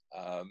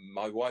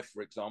 My wife,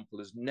 for example,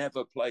 has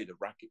never played a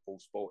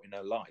racquetball sport in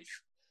her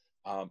life,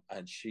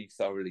 and she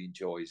thoroughly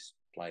enjoys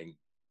playing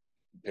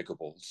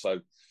pickleball.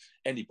 So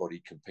anybody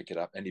can pick it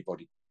up.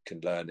 Anybody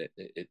can learn it.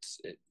 It's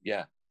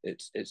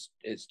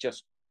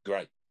just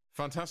great.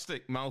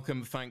 Fantastic.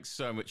 Malcolm, thanks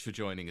so much for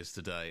joining us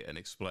today and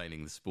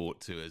explaining the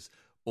sport to us.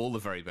 All the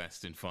very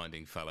best in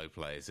finding fellow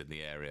players in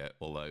the area,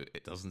 although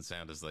it doesn't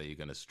sound as though you're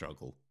going to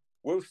struggle.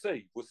 We'll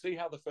see. We'll see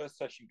how the first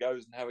session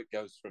goes and how it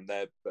goes from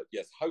there. But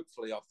yes,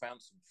 hopefully I've found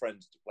some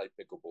friends to play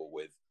pickleball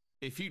with.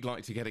 If you'd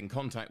like to get in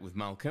contact with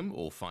Malcolm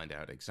or find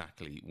out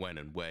exactly when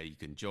and where you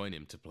can join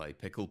him to play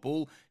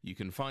pickleball, you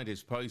can find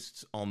his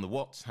posts on the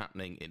What's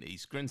Happening in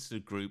East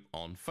Grinstead group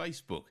on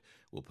Facebook.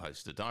 We'll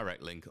post a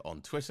direct link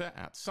on Twitter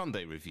at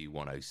Sunday Review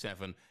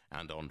 107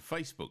 and on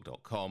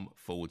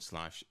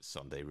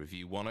facebook.com/Sunday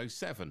Review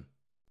 107.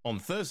 On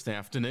Thursday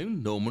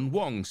afternoon, Norman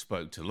Wong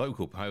spoke to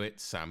local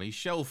poet Sammy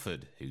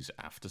Shelford, who's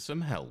after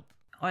some help.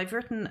 I've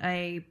written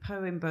a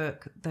poem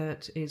book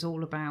that is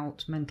all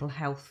about mental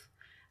health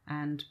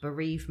and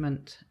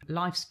bereavement,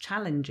 life's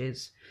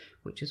challenges,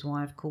 which is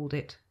why I've called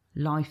it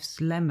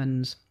Life's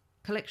Lemons.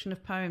 Collection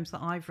of poems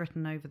that I've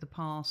written over the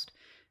past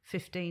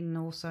 15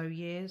 or so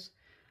years.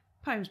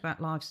 Poems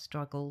about life's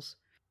struggles.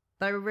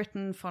 They were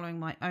written following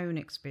my own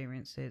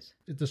experiences.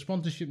 Is the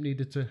sponsorship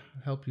needed to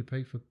help you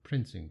pay for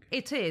printing?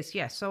 It is,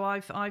 yes. So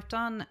I've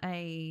done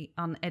a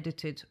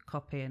unedited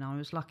copy, and I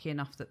was lucky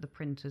enough that the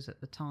printers at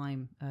the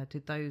time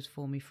did those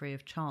for me free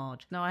of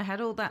charge. Now, I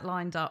had all that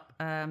lined up.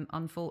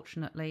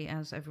 Unfortunately,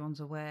 as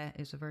everyone's aware,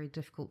 it's a very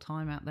difficult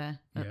time out there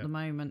at the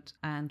moment,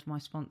 and my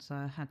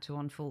sponsor had to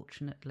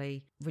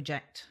unfortunately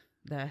reject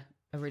their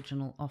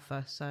original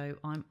offer, so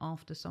I'm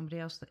after somebody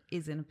else that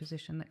is in a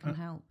position that can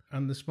help.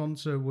 And the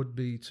sponsor would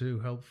be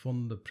to help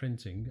fund the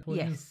printing.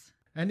 Yes.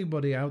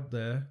 Anybody out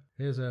there,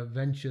 here's a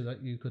venture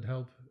that you could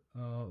help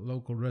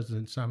local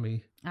resident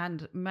Sammy.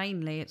 And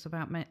mainly it's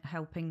about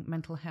helping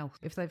mental health.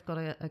 If they've got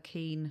a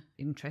keen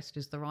interest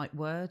is the right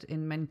word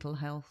in mental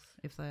health,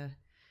 if they're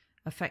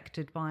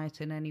affected by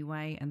it in any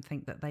way and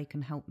think that they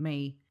can help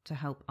me to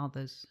help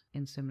others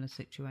in similar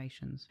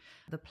situations.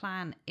 The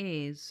plan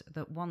is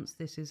that once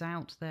this is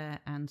out there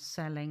and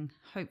selling,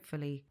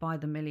 hopefully by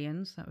the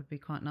millions, that would be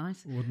quite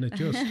nice. Wouldn't it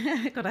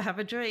just? Got to have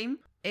a dream.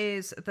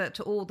 Is that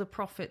all the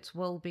profits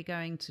will be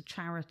going to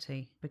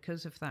charity.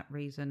 Because of that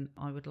reason,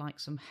 I would like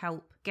some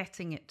help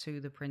getting it to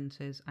the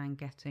printers and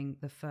getting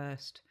the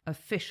first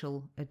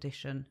official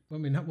edition. I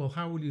mean,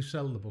 how will you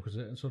sell the book? Is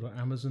it a sort of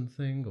Amazon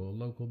thing or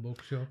local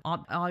bookshop?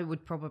 I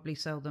would probably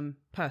sell them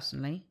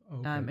personally,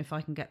 if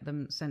I can get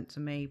them sent to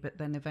me. But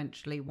then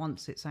eventually,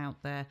 once it's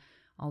out there,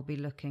 I'll be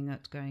looking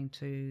at going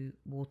to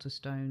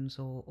Waterstones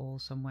or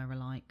somewhere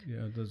alike.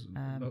 Yeah, there's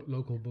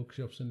local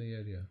bookshops in the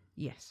area.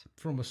 Yes.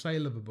 From a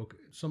sale of a book,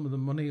 some of the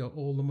money or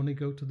all the money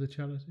go to the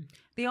charity?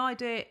 The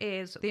idea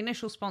is the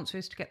initial sponsor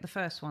is to get the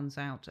first ones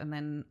out, and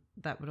then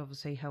that would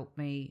obviously help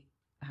me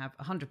have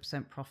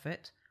 100%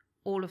 profit.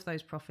 All of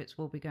those profits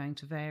will be going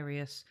to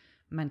various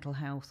mental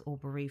health or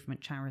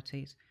bereavement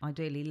charities,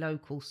 ideally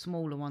local,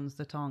 smaller ones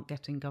that aren't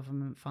getting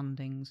government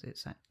fundings,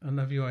 etc. And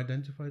have you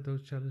identified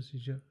those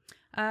charities yet?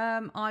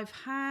 I've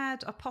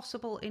had a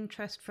possible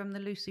interest from the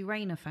Lucy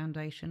Rayner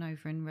Foundation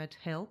over in Red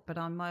Hill, but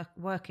I'm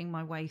working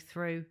my way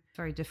through.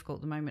 Very difficult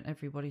at the moment.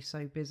 Everybody's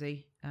so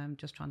busy.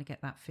 Just trying to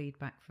get that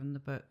feedback from the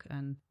book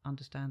and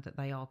understand that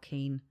they are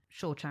keen.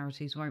 Sure,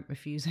 charities won't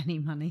refuse any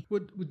money.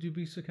 Would you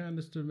be so kind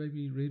as to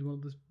maybe read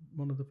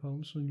one of the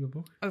poems from your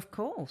book? Of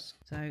course.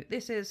 So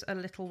this is a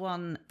little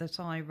one that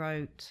I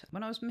wrote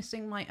when I was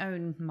missing my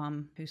own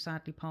mum, who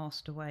sadly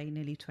passed away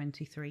nearly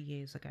 23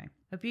 years ago.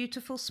 A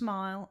beautiful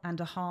smile and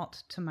a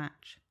heart to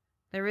match.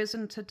 There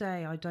isn't a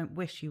day I don't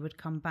wish you would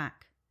come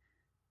back.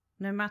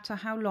 No matter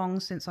how long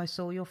since I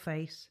saw your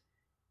face,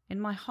 in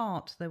my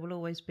heart there will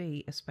always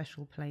be a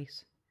special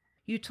place.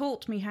 You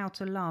taught me how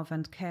to love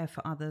and care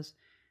for others,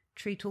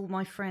 treat all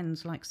my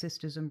friends like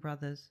sisters and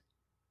brothers.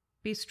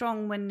 Be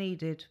strong when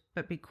needed,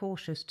 but be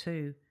cautious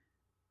too.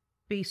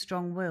 Be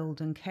strong-willed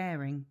and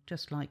caring,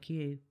 just like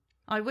you.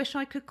 I wish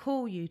I could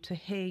call you to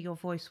hear your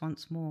voice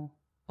once more,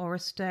 or a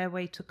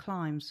stairway to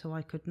climb so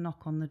I could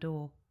knock on the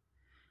door.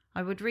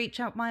 I would reach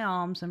out my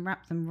arms and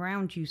wrap them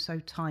round you so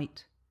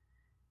tight.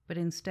 But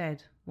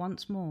instead,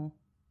 once more,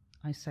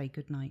 I say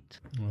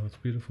goodnight. Well, that's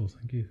beautiful.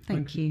 Thank you.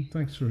 Thank you.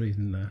 Thanks for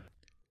reading that.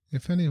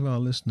 If any of our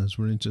listeners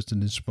were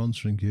interested in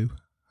sponsoring you,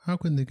 how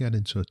can they get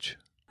in touch?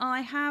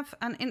 I have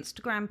an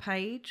Instagram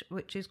page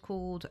which is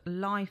called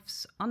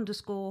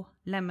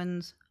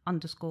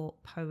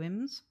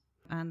lifes_lemons_poems,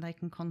 and they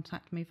can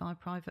contact me via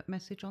private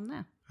message on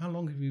there. How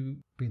long have you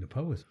been a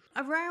poet?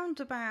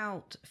 Around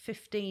about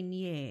 15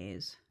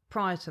 years.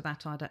 Prior to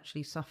that, I'd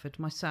actually suffered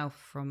myself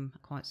from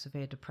quite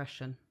severe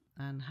depression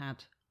and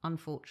had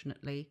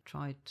unfortunately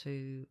tried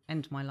to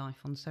end my life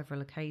on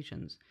several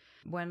occasions.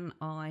 When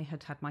I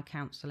had had my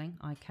counselling,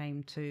 I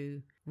came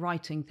to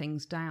writing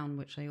things down,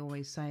 which I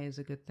always say is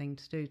a good thing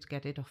to do, to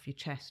get it off your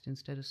chest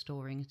instead of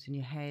storing it in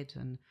your head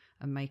and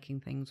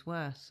making things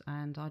worse.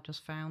 And I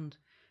just found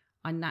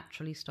I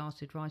naturally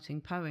started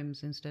writing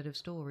poems instead of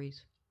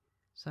stories.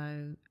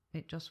 So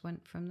it just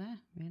went from there,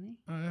 really.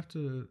 I have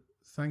to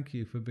thank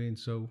you for being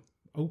so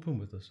open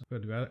with us.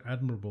 Very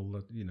admirable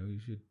that, you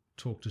should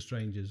talk to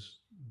strangers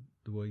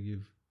the way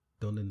you've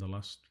done in the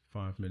last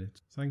 5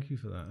 minutes. Thank you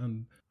for that.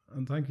 And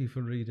thank you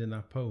for reading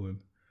that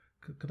poem.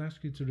 Could I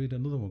ask you to read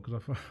another one? Because I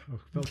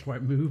felt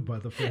quite moved by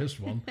the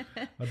first one.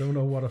 I don't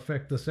know what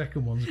effect the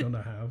second one's going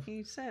to have.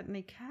 You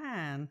certainly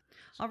can.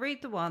 I'll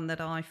read the one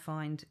that I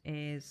find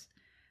is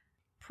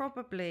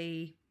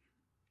probably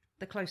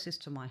the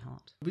closest to my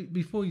heart.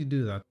 Before you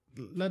do that,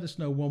 let us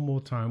know one more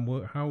time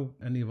how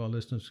any of our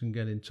listeners can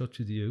get in touch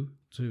with you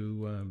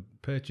to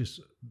purchase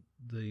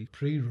the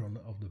pre-run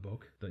of the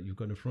book that you've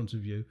got in front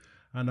of you,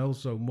 and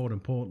also, more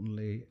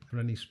importantly, for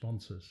any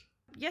sponsors.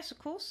 Yes, of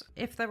course.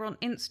 If they're on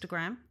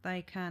Instagram,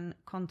 they can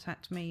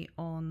contact me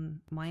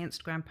on my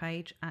Instagram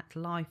page at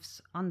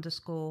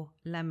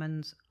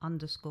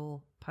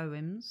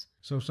lifes_lemons_poems.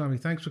 So, Sammy,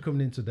 thanks for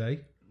coming in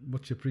today.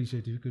 Much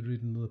appreciated. If you could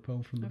read another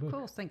poem from the book. Of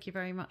course. Thank you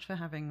very much for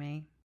having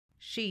me.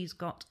 She's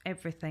got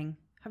everything.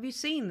 Have you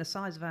seen the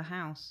size of her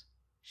house?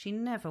 She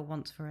never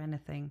wants for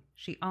anything.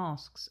 She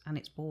asks, and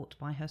it's bought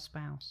by her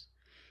spouse.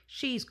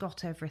 She's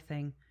got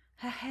everything.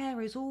 Her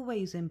hair is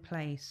always in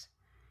place.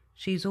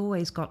 She's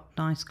always got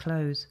nice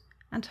clothes,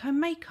 and her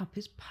makeup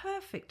is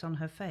perfect on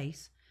her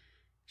face.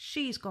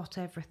 She's got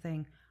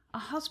everything, a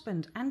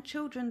husband and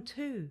children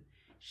too.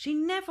 She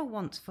never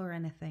wants for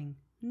anything,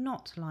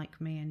 not like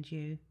me and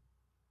you.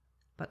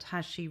 But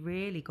has she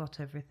really got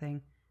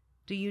everything?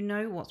 Do you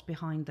know what's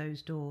behind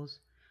those doors?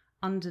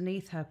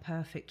 Underneath her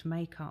perfect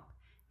makeup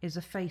is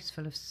a face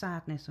full of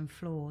sadness and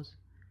flaws.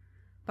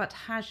 But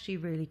has she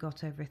really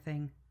got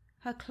everything?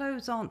 Her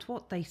clothes aren't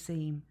what they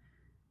seem.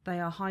 They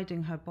are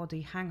hiding her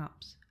body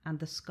hang-ups and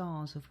the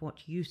scars of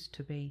what used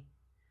to be.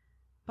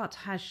 But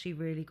has she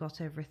really got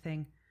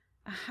everything?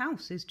 A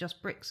house is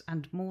just bricks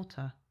and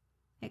mortar.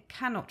 It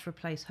cannot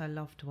replace her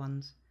loved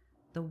ones,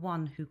 the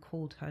one who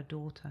called her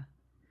daughter.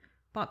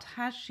 But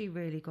has she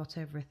really got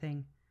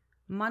everything?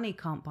 Money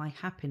can't buy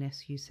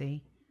happiness, you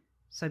see.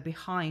 So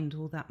behind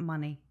all that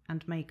money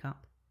and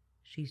makeup,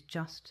 she's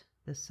just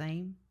the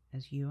same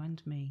as you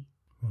and me.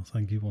 Well,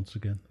 thank you once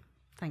again.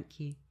 Thank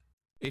you.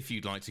 If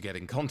you'd like to get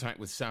in contact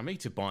with Sammy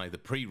to buy the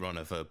pre-run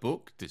of her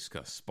book,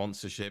 discuss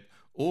sponsorship,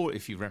 or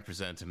if you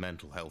represent a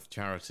mental health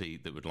charity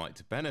that would like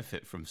to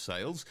benefit from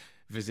sales,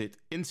 visit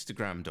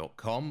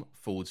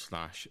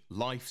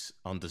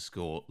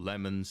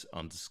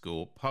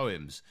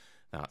instagram.com/lifes_lemons_poems.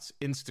 That's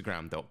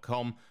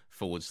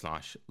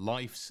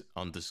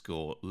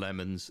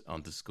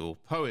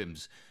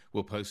instagram.com/lifes_lemons_poems.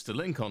 We'll post a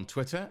link on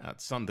Twitter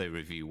at Sunday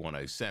Review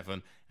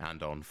 107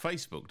 and on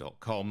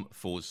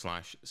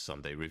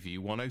facebook.com/Sunday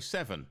Review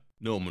 107.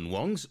 Norman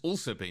Wong's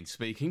also been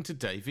speaking to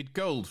David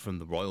Gold from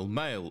the Royal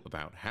Mail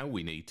about how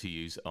we need to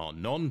use our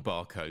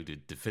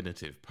non-barcoded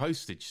definitive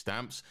postage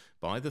stamps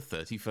by the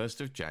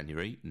 31st of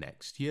January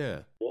next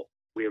year. What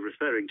we're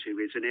referring to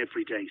is an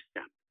everyday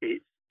stamp.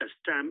 It's a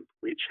stamp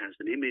which has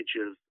an image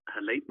of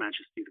Her late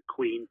Majesty the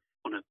Queen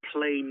on a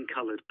plain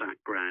coloured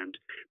background.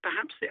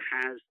 Perhaps it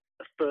has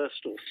a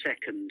first or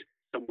second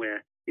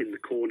somewhere in the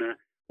corner,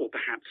 or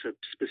perhaps a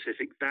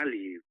specific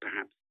value,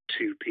 perhaps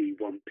 2p,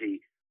 1p,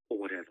 or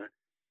whatever.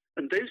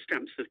 And those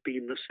stamps have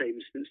been the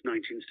same since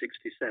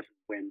 1967,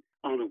 when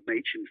Arnold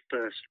Machin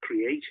first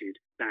created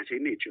that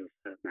image of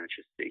Her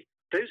Majesty.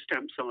 Those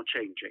stamps are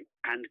changing,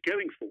 and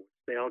going forward,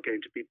 they are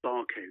going to be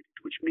barcoded,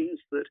 which means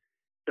that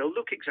they'll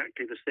look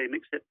exactly the same,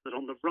 except that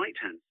on the right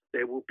hand,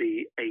 there will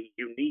be a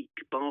unique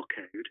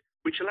barcode,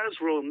 which allows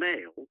Royal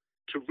Mail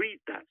to read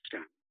that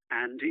stamp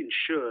and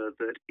ensure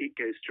that it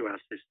goes through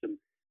our system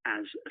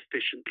as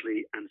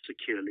efficiently and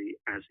securely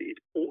as it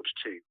ought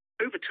to.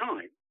 Over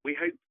time, we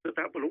hope that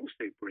that will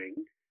also bring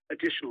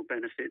additional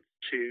benefits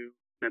to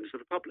members of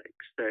the public.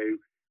 So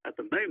at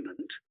the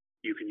moment,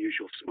 you can use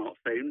your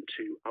smartphone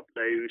to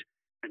upload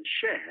and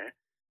share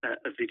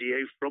a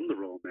video from the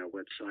Royal Mail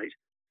website.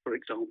 For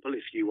example,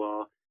 if you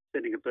are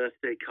sending a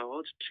birthday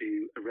card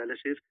to a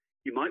relative,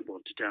 you might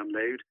want to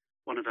download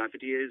one of our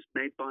videos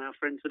made by our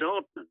friends at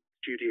Aardman,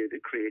 studio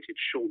that created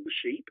Shaun the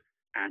Sheep.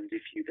 And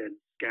if you then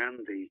scan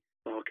the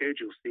barcode,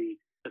 you'll see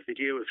a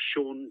video of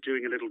Shaun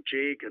doing a little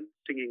jig and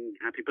singing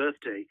happy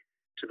birthday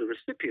to the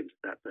recipient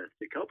of that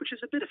birthday card, which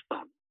is a bit of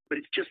fun, but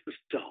it's just the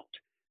start.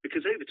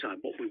 Because over time,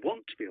 what we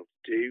want to be able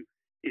to do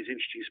is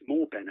introduce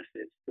more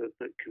benefits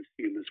that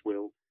consumers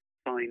will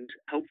find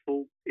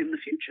helpful in the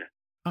future.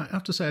 I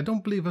have to say, I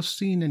don't believe I've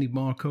seen any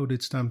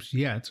barcoded stamps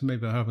yet.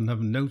 Maybe I haven't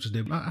noticed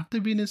it. Have they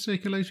been in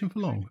circulation for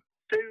long?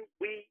 So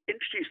we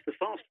introduced the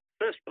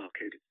first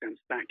barcoded stamps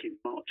back in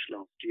March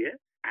last year.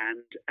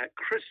 And at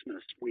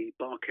Christmas, we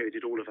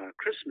barcoded all of our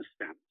Christmas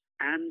stamps.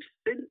 And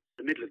since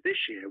the middle of this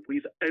year,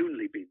 we've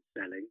only been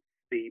selling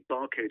the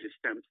barcoded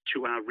stamps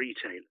to our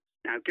retailers.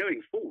 Now,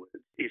 going forward,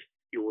 if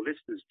your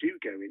listeners do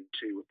go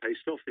into a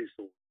post office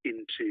or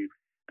into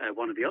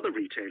one of the other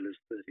retailers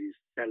that is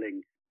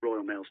selling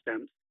Royal Mail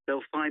stamps,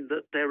 they'll find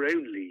that they're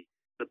only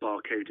the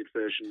barcoded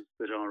versions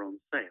that are on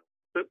sale.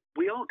 But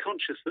we are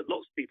conscious that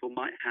lots of people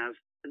might have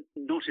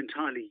not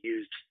entirely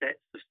used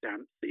sets of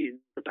stamps in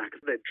the back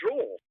of their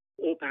drawer,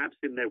 or perhaps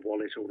in their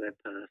wallet or their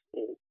purse,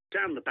 or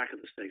down the back of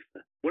the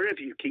sofa.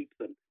 Wherever you keep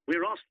them,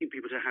 we're asking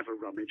people to have a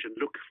rummage and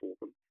look for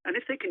them. And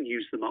if they can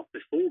use them up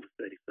before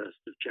the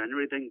 31st of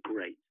January, then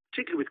great.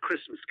 Particularly with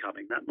Christmas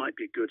coming, that might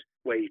be a good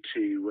way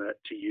to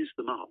use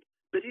them up.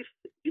 But if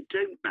you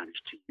don't manage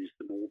to use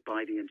them all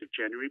by the end of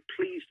January,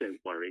 please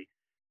don't worry,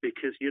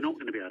 because you're not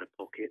going to be out of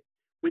pocket.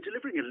 We're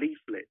delivering a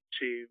leaflet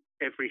to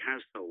every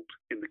household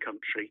in the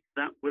country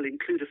that will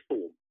include a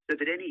form, so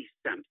that any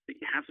stamps that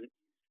you haven't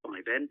used by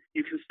then,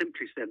 you can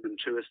simply send them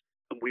to us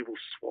and we will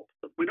swap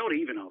them. We're not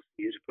even asking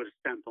you to put a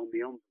stamp on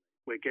the envelope.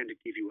 We're going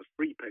to give you a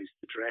free post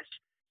address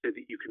so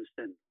that you can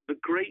send. The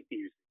great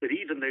news is that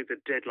even though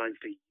the deadline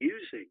for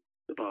using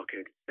the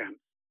barcoded stamps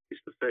is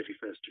the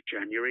 31st of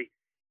January,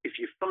 if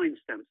you find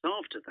stamps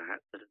after that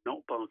that are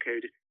not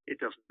barcoded,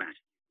 it doesn't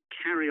matter.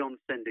 Carry on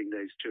sending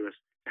those to us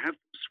to have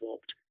them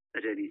swapped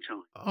at any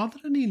time. Are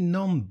there any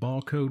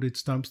non-barcoded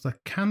stamps that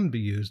can be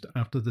used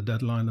after the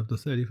deadline of the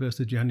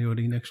 31st of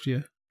January next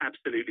year?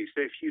 Absolutely.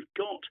 So if you've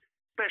got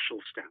special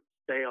stamps,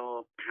 they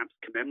are perhaps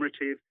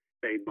commemorative,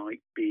 they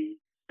might be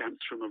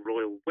stamps from a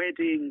royal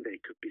wedding, they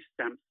could be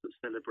stamps that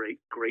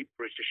celebrate Great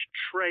British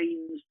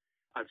trains.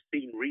 I've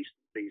seen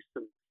recently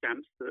some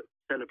stamps that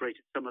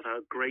celebrated some of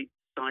our great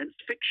science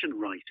fiction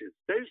writers.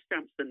 Those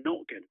stamps are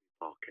not going to be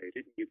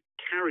barcoded. You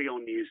carry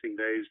on using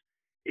those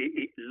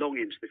long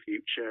into the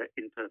future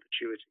in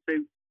perpetuity. So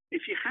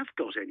if you have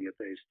got any of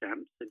those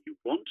stamps and you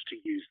want to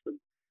use them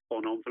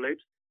on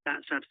envelopes,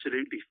 that's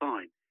absolutely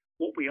fine.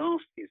 What we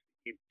ask is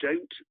that you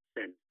don't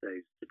send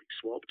those to be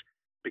swapped,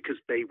 because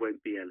they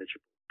won't be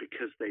eligible,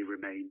 because they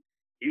remain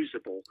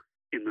usable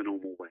in the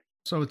normal way.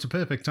 So it's a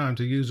perfect time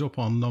to use up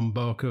on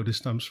non-barcoded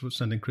stamps for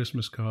sending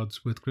Christmas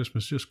cards, with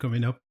Christmas just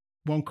coming up.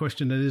 One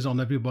question that is on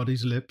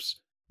everybody's lips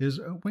is,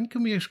 when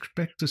can we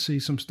expect to see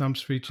some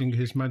stamps featuring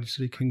His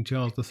Majesty King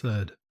Charles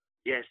III?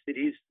 Yes, it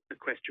is a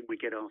question we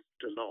get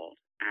asked a lot.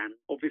 And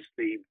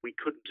obviously, we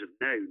couldn't have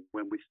known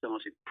when we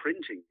started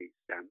printing these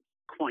stamps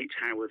quite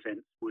how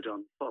events would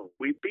unfold.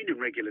 We've been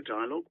in regular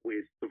dialogue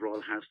with the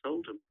royal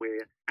household, and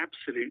we're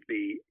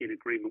absolutely in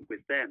agreement with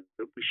them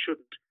that we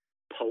shouldn't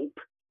pulp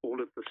all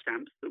of the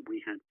stamps that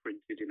we had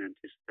printed in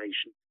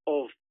anticipation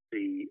of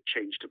the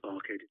change to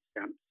barcoded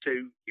stamps. So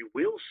you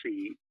will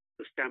see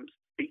the stamps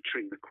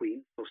featuring the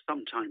Queen for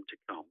some time to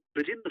come.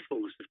 But in the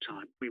fullness of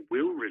time, we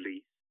will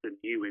release the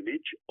new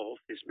image of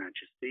His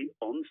Majesty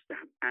on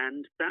stamp,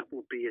 and that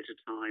will be at a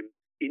time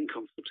in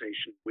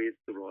consultation with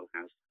the Royal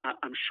House.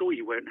 I'm sure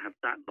you won't have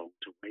that long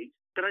to wait,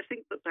 but I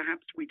think that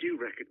perhaps we do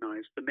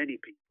recognise for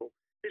many people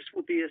this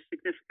will be a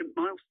significant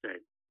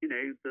milestone. You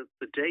know,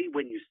 the day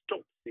when you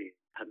stop seeing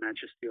Her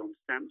Majesty on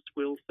stamps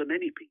will, for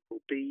many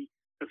people, be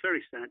a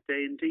very sad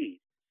day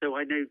indeed. So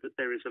I know that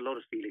there is a lot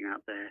of feeling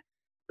out there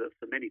that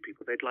for many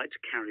people they'd like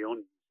to carry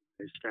on using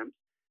those stamps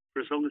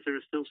for as long as there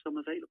are still some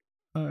available.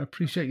 I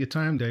appreciate your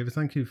time, David.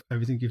 Thank you for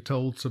everything you've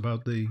told us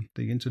about the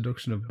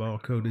introduction of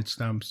barcoded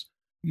stamps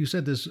You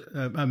said there's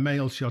a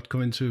mail shot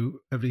coming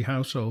to every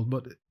household,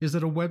 but is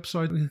there a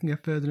website where you can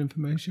get further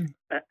information?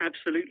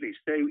 Absolutely.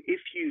 So if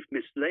you've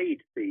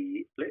mislaid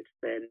the split,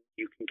 then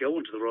you can go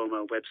onto the Royal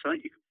Mail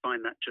website. You can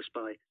find that just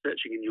by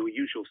searching in your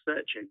usual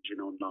search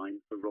engine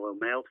online for Royal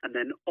Mail. And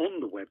then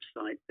on the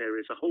website, there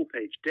is a whole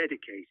page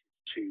dedicated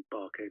to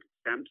barcoded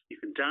stamps. You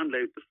can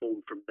download the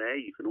form from there.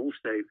 You can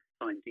also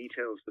find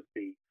details of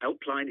the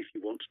helpline if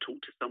you want to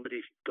talk to somebody,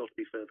 if you've got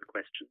any further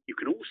questions. You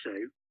can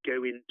also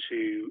go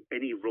into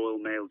any Royal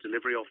Mail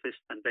delivery office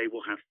and they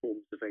will have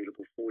forms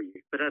available for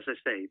you. But as I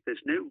say, there's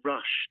no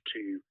rush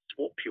to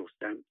swap your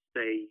stamps.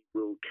 They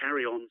will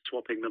carry on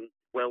swapping them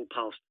well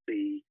past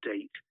the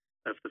date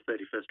of the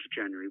 31st of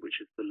January,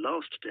 which is the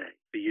last day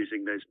for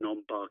using those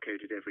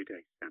non-barcoded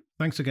everyday stamps.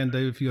 Thanks again,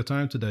 David, for your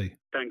time today.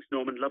 Thanks,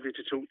 Norman. Lovely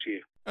to talk to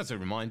you. As a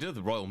reminder,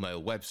 the Royal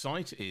Mail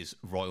website is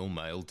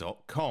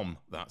royalmail.com.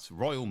 That's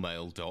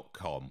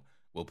royalmail.com.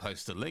 We'll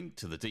post a link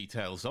to the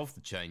details of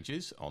the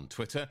changes on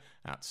Twitter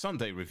at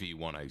Sunday Review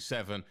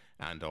 107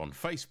 and on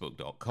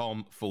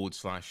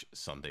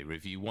facebook.com/Sunday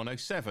Review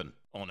 107.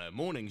 On her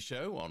morning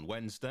show on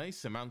Wednesday,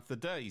 Samantha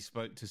Day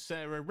spoke to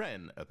Sarah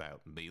Wren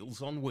about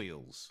Meals on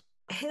Wheels.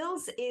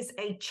 HILS is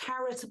a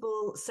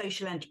charitable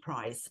social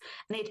enterprise,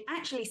 and it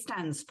actually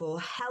stands for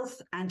Health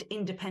and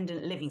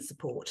Independent Living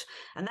Support.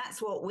 And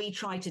that's what we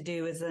try to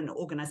do as an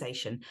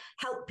organisation,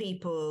 help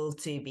people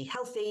to be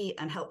healthy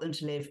and help them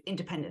to live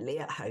independently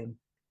at home.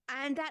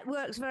 And that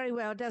works very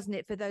well, doesn't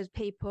it, for those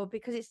people?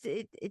 Because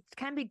it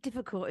can be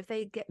difficult if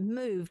they get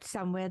moved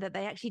somewhere that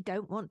they actually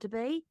don't want to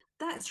be.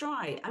 That's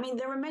right. I mean,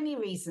 there are many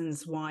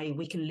reasons why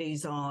we can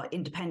lose our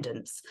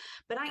independence.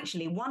 But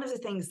actually, one of the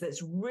things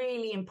that's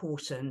really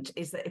important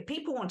is that if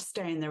people want to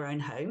stay in their own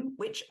home,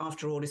 which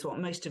after all is what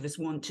most of us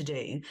want to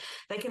do,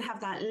 they can have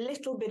that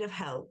little bit of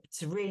help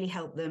to really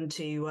help them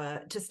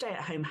to stay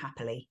at home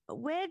happily.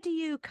 Where do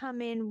you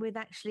come in with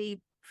actually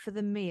for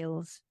the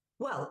meals?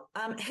 Well,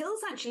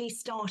 HILS actually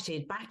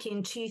started back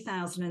in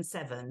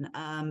 2007,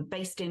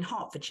 based in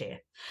Hertfordshire,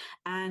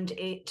 and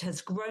it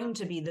has grown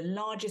to be the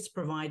largest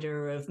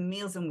provider of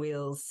Meals on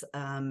Wheels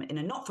in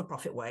a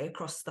not-for-profit way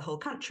across the whole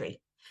country.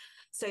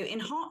 So in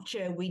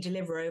Hertfordshire, we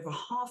deliver over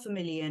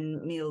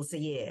 500,000 meals a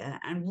year.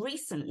 And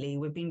recently,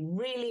 we've been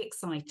really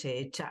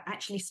excited to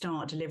actually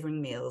start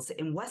delivering meals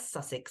in West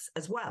Sussex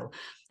as well.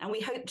 And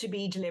we hope to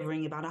be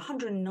delivering about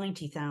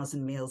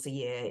 190,000 meals a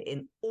year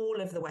in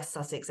all of the West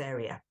Sussex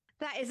area.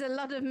 That is a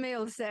lot of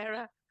meals,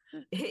 Sarah.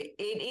 It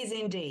is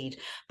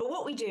indeed. But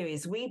what we do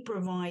is we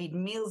provide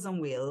Meals on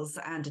Wheels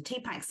and a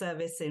tea pack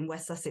service in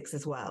West Sussex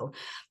as well.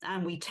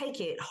 And we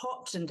take it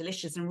hot and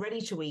delicious and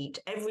ready to eat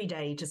every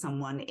day to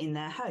someone in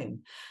their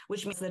home,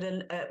 which means that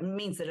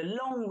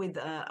along with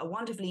a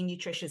wonderfully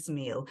nutritious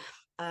meal,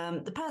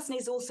 the person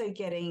is also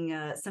getting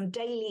some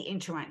daily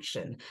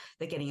interaction.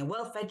 They're getting a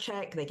welfare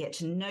check. They get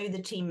to know the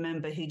team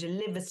member who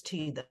delivers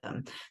to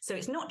them. So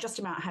it's not just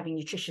about having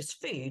nutritious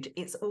food.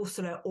 It's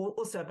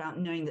also about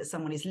knowing that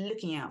someone is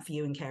looking out for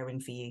you and caring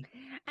for you.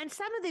 And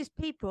some of these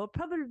people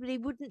probably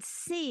wouldn't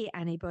see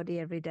anybody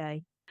every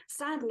day.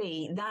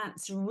 Sadly,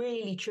 that's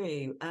really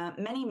true.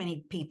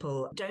 Many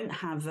people don't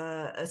have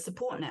a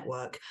support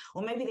network,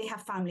 or maybe they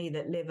have family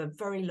that live a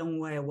very long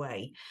way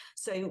away.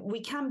 So we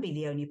can be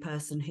the only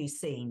person who's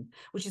seen,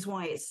 which is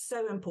why it's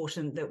so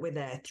important that we're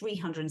there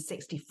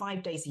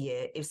 365 days a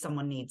year if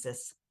someone needs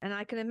us. And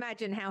I can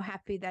imagine how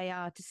happy they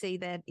are to see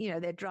their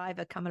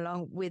driver come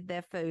along with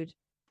their food.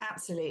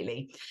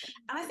 Absolutely.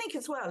 And I think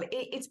as well,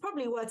 it's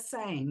probably worth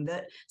saying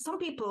that some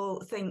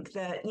people think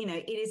that,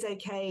 it is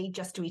okay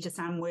just to eat a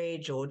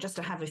sandwich or just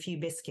to have a few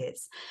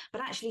biscuits. But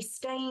actually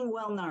staying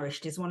well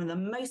nourished is one of the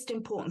most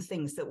important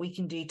things that we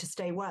can do to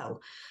stay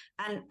well.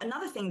 And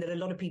another thing that a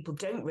lot of people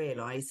don't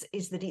realise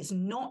is that it's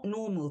not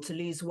normal to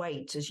lose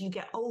weight as you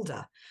get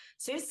older.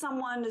 So if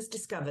someone has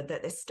discovered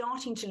that they're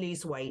starting to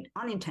lose weight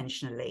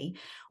unintentionally,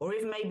 or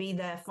if maybe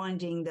they're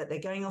finding that they're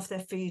going off their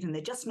food and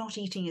they're just not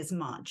eating as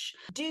much,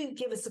 do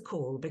give us a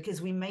call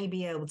because we may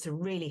be able to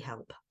really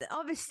help.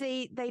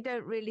 Obviously, they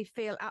don't really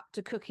feel up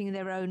to cooking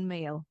their own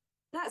meal.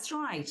 That's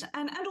right.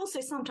 And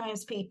also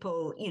sometimes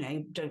people,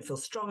 don't feel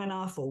strong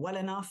enough or well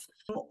enough,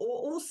 or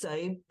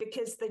also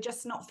because they're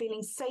just not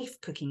feeling safe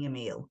cooking a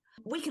meal.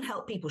 We can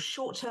help people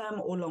short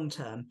term or long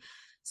term.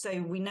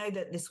 So we know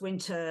that this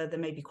winter there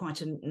may be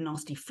quite a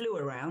nasty flu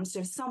around.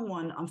 So if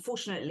someone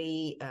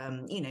unfortunately,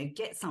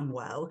 gets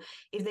unwell,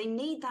 if they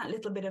need that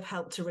little bit of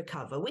help to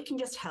recover, we can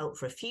just help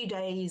for a few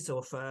days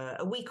or for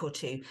a week or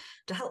two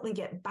to help them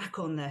get back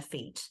on their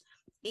feet.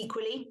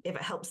 Equally, if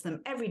it helps them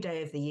every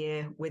day of the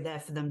year, we're there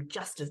for them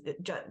just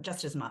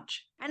as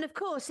much. And of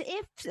course,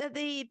 if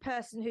the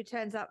person who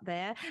turns up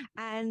there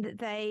and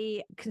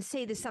they can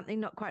see there's something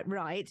not quite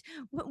right,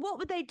 what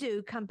would they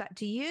do? Come back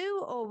to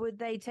you, or would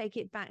they take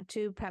it back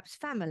to perhaps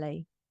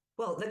family?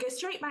 Well, they go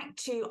straight back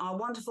to our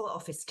wonderful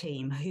office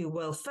team, who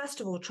will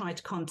first of all try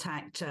to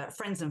contact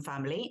friends and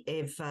family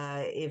if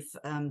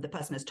the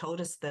person has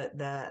told us that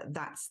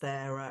that's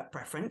their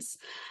preference,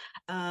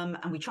 and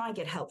we try and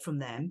get help from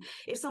them.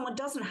 If someone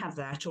doesn't have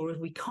that, or if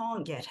we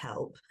can't get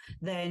help,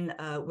 then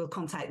we'll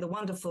contact the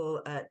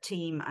wonderful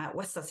team at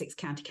West Sussex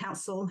County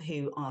Council,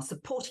 who are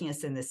supporting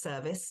us in this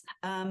service.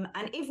 And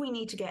if we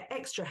need to get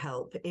extra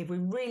help, if we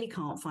really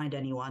can't find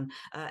anyone,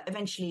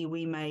 eventually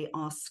we may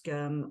ask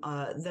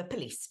the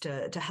police to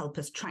help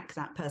us track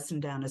that person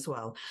down as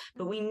well.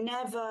 But we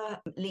never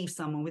leave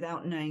someone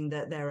without knowing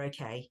that they're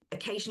okay.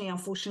 Occasionally,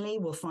 unfortunately,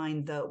 we'll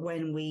find that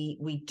when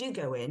we do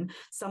go in,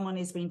 someone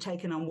is being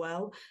taken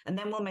unwell, and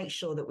then we'll make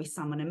sure that we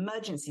summon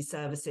emergency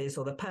services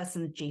or the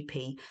person's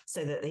GP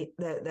so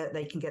that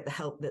they can get the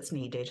help that's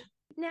needed.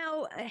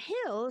 Now,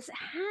 Hills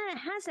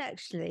has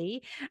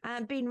actually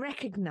been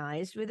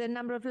recognised with a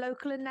number of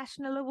local and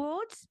national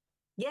awards.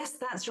 Yes,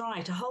 that's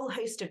right. A whole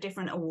host of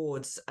different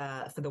awards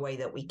for the way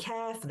that we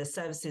care, for the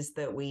services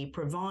that we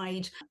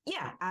provide.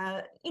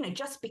 Yeah,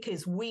 just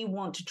because we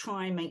want to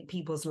try and make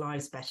people's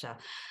lives better.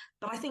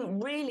 But I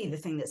think really the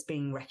thing that's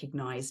being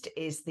recognised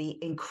is the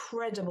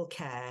incredible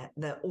care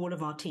that all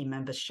of our team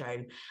members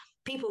show.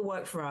 People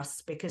work for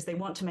us because they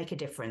want to make a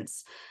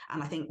difference.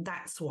 And I think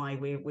that's why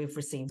we've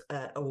received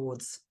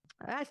awards.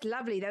 That's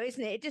lovely, though,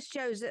 isn't it? It just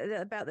shows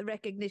about the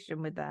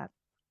recognition with that.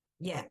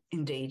 Yeah,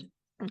 indeed.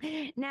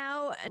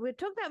 Now, we're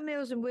talking about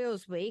Meals on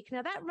Wheels Week.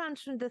 Now, that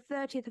runs from the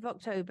 30th of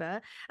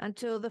October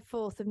until the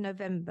 4th of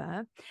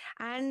November.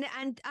 And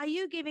are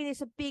you giving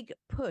this a big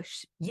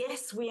push?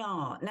 Yes, we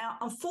are. Now,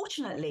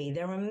 unfortunately,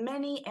 there are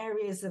many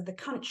areas of the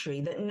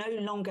country that no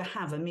longer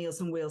have a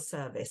Meals on Wheels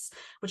service,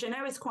 which I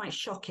know is quite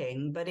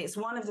shocking, but it's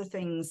one of the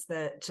things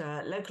that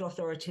local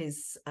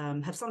authorities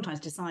have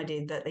sometimes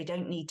decided that they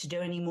don't need to do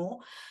anymore.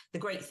 The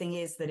great thing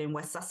is that in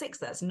West Sussex,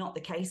 that's not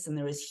the case, and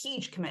there is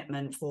huge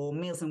commitment for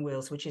Meals on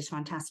Wheels, which is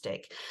fantastic.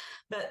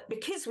 But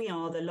because we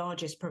are the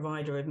largest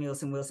provider of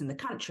Meals on Wheels in the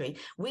country,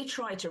 we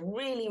try to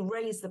really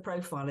raise the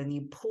profile and the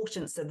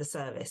importance of the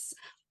service.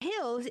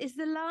 Hills is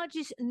the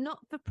largest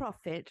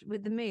not-for-profit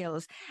with the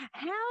meals.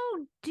 How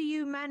do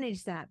you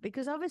manage that?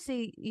 Because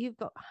obviously you've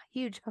got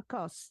huge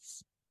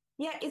costs.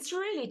 Yeah, it's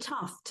really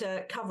tough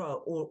to cover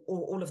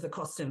all of the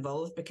costs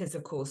involved because,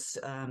 of course,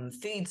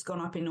 food's gone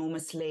up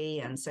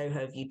enormously, and so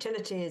have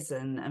utilities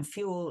and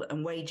fuel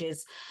and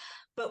wages.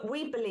 But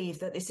we believe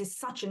that this is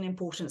such an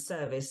important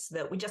service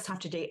that we just have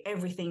to do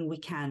everything we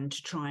can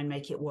to try and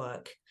make it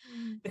work.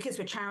 Because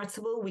we're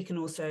charitable, we can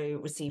also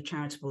receive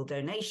charitable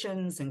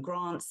donations and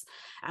grants,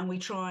 and we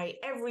try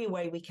every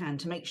way we can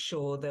to make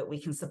sure that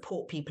we can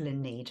support people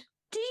in need.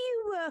 Do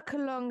you work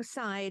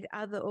alongside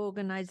other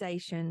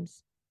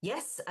organisations?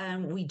 Yes,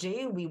 we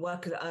do. We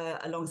work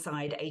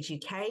alongside Age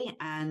UK,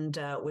 and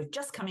we've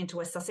just come into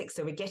West Sussex,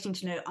 so we're getting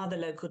to know other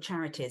local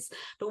charities.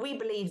 But we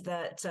believe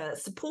that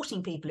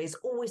supporting people is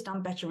always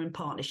done better in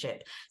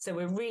partnership. So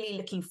we're really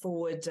looking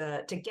forward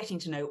to getting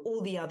to know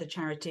all the other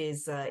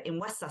charities in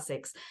West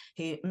Sussex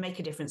who make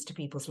a difference to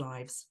people's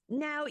lives.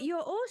 Now, you're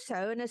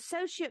also an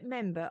associate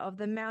member of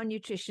the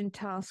Malnutrition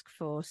Task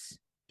Force.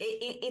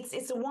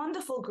 It's a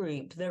wonderful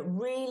group that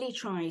really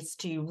tries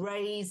to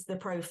raise the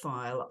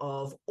profile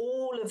of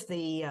all of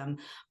the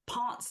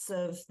parts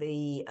of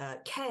the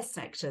care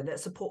sector that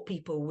support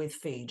people with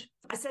food.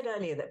 I said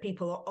earlier that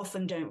people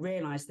often don't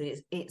realise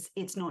that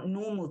it's not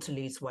normal to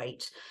lose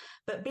weight,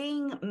 but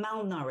being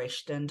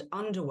malnourished and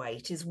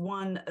underweight is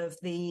one of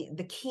the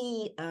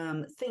key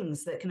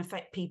things that can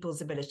affect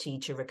people's ability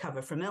to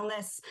recover from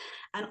illness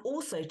and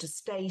also to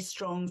stay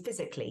strong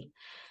physically.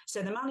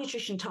 So the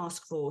Malnutrition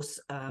Task Force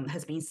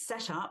has been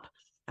set up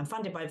and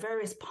funded by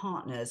various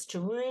partners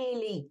to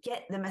really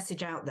get the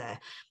message out there,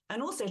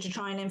 and also to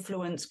try and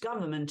influence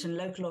government and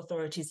local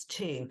authorities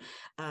too,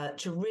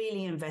 to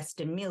really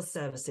invest in meal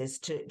services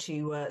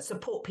to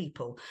support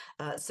people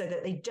so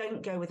that they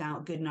don't go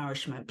without good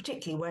nourishment,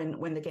 particularly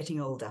when they're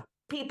getting older.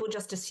 People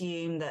just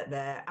assume that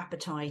their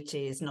appetite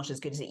is not as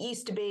good as it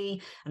used to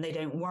be, and they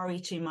don't worry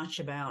too much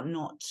about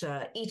not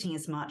eating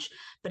as much.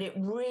 But it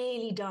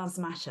really does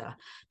matter,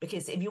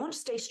 because if you want to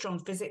stay strong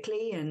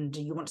physically and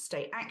you want to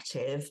stay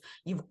active,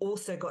 you've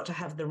also got to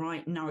have the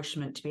right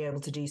nourishment to be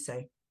able to do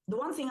so. The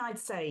one thing I'd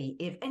say,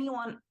 if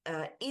anyone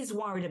is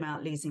worried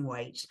about losing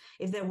weight,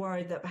 if they're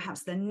worried that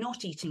perhaps they're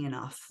not eating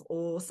enough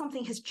or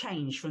something has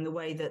changed from the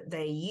way that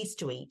they used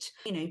to eat,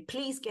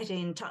 please get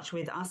in touch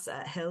with us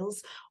at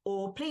Hills,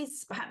 or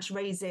please perhaps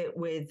raise it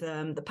with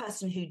the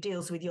person who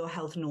deals with your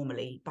health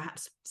normally.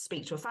 Perhaps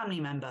speak to a family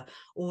member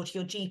or to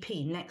your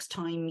GP next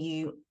time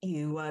you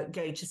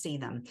go to see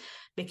them,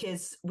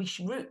 because we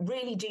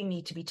really do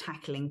need to be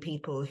tackling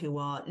people who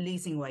are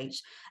losing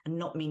weight and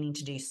not meaning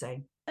to do so.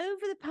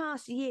 Over the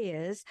past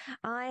years,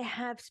 I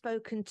have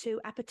spoken to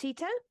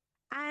Appetito,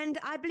 and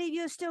I believe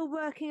you're still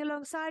working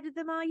alongside of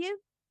them, are you?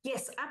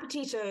 Yes,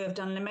 Appetito have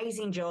done an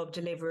amazing job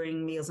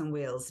delivering Meals on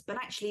Wheels, but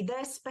actually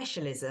their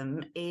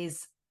specialism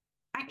is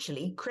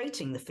actually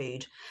creating the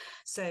food.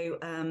 So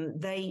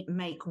they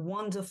make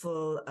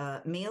wonderful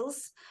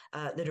meals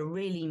that are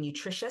really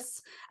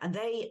nutritious, and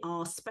they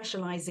are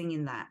specializing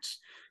in that.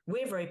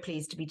 We're very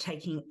pleased to be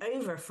taking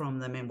over from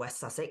them in West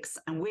Sussex,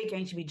 and we're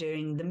going to be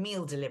doing the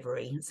meal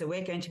delivery. So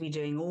we're going to be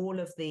doing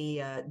all of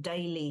the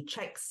daily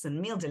checks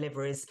and meal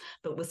deliveries,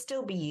 but we'll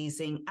still be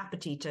using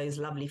Appetito's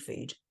lovely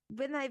food.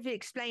 When they've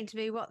explained to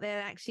me what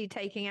they're actually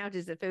taking out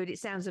as the food, it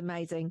sounds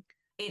amazing.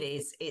 It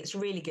is. It's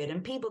really good.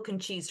 And people can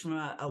choose from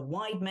a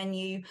wide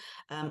menu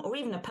or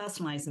even a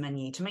personalized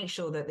menu to make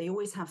sure that they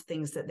always have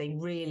things that they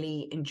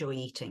really enjoy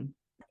eating.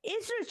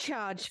 Is there a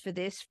charge for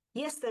this?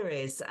 Yes, there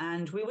is.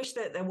 And we wish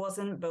that there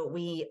wasn't, but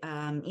we,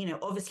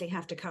 obviously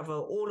have to cover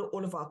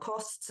all of our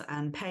costs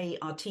and pay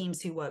our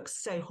teams who work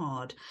so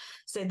hard.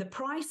 So the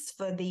price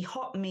for the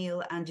hot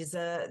meal and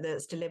dessert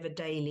that's delivered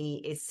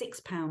daily is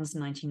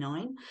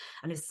 £6.99.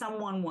 And if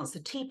someone wants a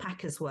tea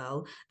pack as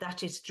well,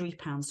 that is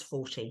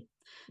 £3.40.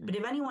 But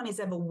if anyone is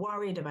ever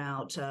worried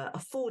about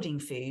affording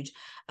food,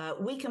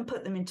 we can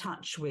put them in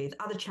touch with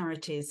other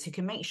charities who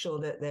can make sure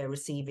that they're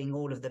receiving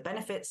all of the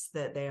benefits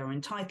that they are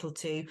entitled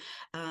to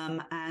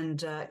and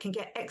can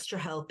get extra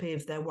help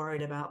if they're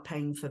worried about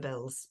paying for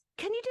bills.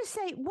 Can you just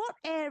say, what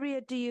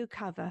area do you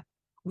cover?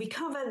 We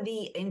cover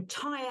the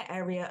entire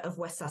area of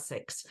West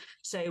Sussex.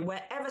 So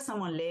wherever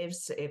someone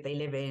lives, if they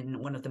live in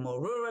one of the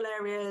more rural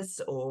areas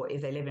or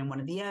if they live in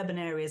one of the urban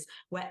areas,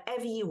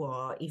 wherever you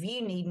are, if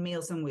you need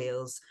Meals on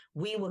Wheels,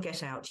 we will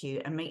get out to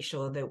you and make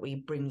sure that we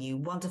bring you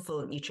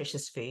wonderful,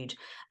 nutritious food.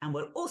 And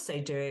we'll also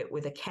do it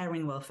with a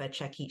caring welfare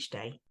check each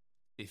day.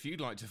 If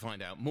you'd like to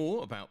find out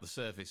more about the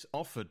service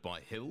offered by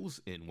Hills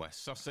in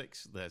West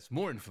Sussex, there's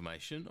more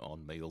information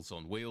on Meals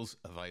on Wheels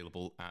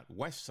available at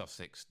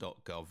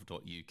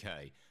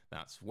westsussex.gov.uk.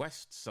 That's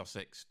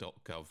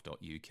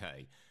westsussex.gov.uk.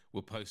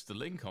 We'll post the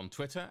link on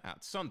Twitter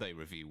at Sunday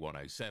Review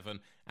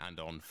 107 and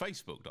on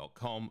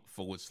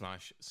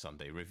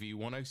facebook.com/Sunday Review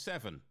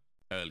 107.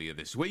 Earlier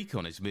this week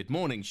on his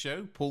mid-morning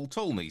show, Paul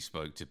Talmey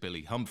spoke to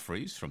Billy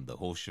Humphreys from the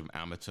Horsham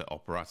Amateur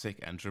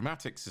Operatic and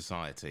Dramatic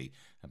Society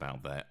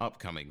about their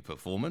upcoming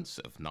performance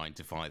of 9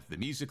 to 5 the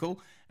musical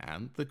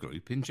and the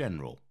group in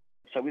general.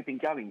 So we've been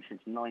going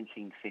since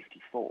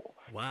 1954.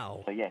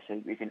 Wow. So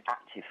we've been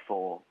active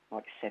for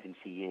like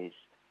 70 years.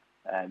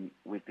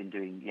 We've been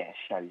doing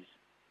shows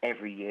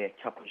every year, a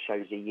couple of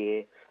shows a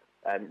year.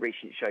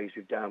 Recent shows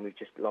we've done,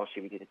 last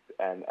year we did,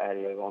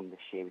 earlier on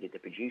this year we did The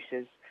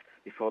Producers.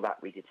 Before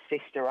that, we did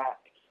Sister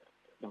Act,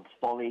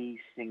 Follies,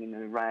 Singing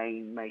in the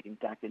Rain, Made in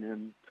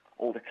Dagenham,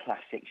 all the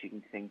classics you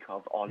can think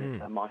of,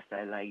 Oliver, My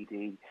Fair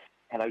Lady,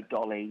 Hello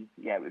Dolly.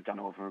 Yeah, we've done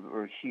all of them.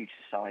 We're a huge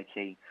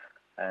society.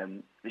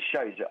 The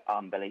shows are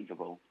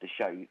unbelievable. The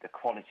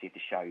quality of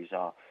the shows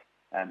are...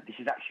 this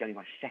is actually only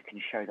my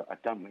second show that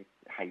I've done with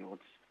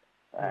Haywards.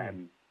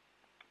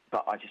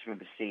 But I just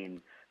remember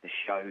seeing the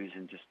shows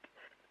and just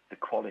the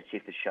quality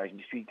of the shows. And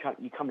just, you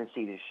come and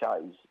see the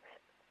shows,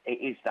 it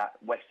is that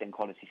West End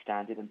quality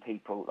standard, and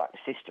people like the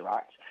Sister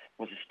Act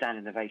was a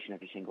standing ovation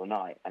every single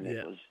night, and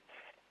it was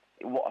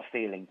what a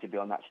feeling to be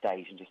on that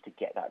stage and just to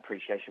get that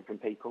appreciation from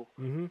people.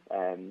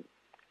 A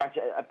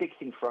big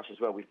thing for us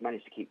as well, we've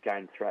managed to keep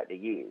going throughout the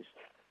years,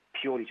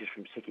 purely just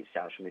from ticket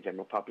sales from the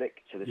general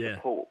public. So the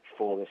support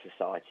for the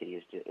society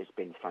has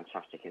been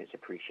fantastic, and it's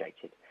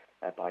appreciated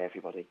by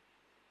everybody.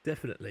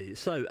 Definitely.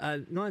 So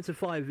 9 to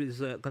 5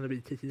 is going to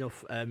be kicking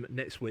off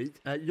next week.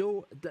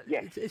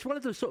 It's one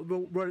of the sort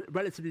of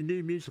relatively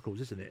new musicals,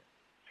 isn't it?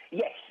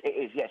 Yes, it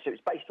is. Yeah, so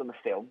it's based on the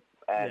film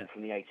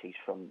from the 80s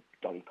from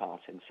Dolly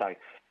Parton. So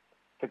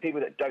for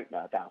people that don't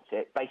know about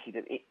it,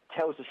 basically it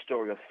tells the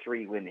story of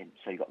three women.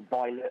 So you've got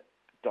Violet,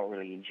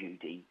 Dorothy and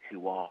Judy,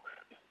 who are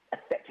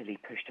effectively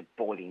pushed to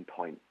boiling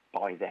point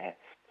by their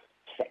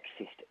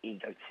sexist,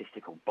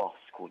 egotistical boss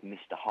called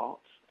Mr.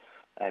 Hearts.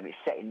 It's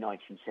set in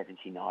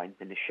 1979,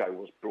 and the show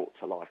was brought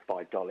to life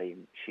by Dolly,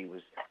 and she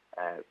was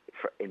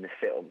in the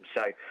film.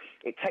 So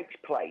it takes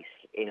place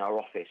in our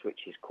office,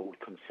 which is called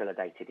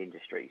Consolidated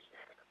Industries.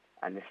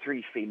 And the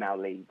three female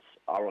leads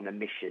are on a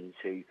mission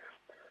to,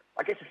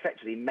 I guess,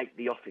 effectively make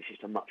the office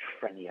just a much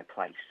friendlier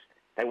place.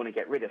 They want to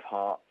get rid of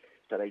Hart,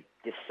 so they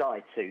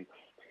decide to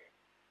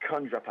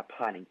conjure up a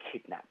plan and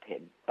kidnap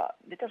him. But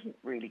it doesn't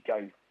really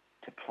go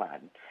to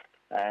plan.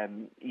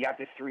 You have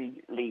the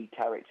three lead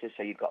characters,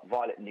 so you've got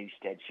Violet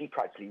Newstead. She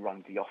practically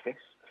runs the office,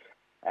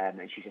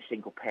 and she's a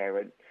single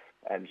parent,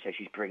 so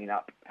she's bringing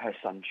up her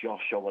son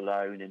Josh all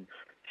alone, and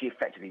she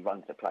effectively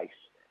runs the place.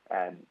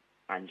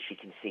 And she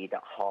can see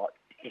that Hart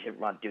isn't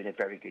doing a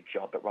very good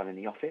job at running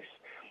the office.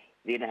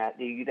 You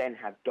then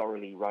have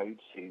Dorothy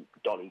Rhodes, who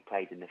Dolly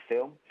played in the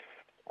film,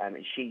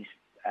 and she's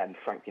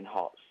Franklin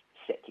Hart's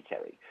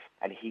secretary,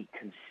 and he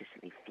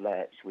consistently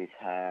flirts with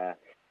her.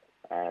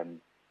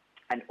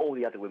 And all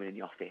the other women in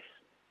the office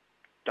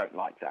don't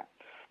like that.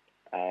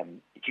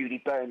 Judy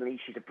Burnley,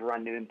 she's a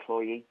brand new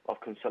employee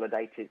of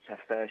Consolidated. It's her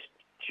first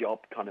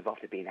job kind of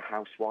after being a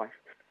housewife.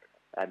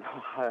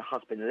 Her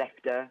husband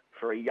left her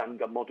for a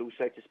younger model,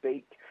 so to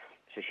speak.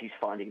 So she's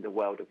finding the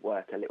world of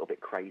work a little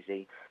bit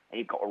crazy. And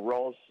you've got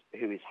Roz,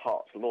 who is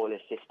Hart's loyal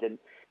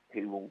assistant.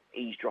 who will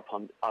eavesdrop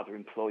on other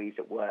employees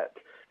at work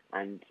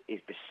and is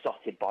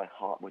besotted by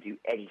Hart, will do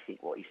anything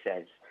what he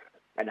says.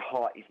 And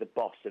Hart is the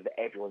boss of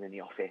everyone in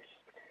the office,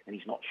 and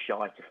he's not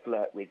shy to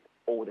flirt with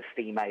all the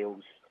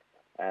females,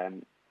 a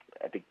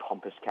big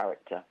pompous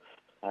character.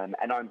 And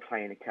I'm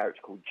playing a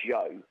character called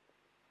Joe,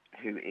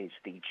 who is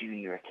the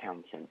junior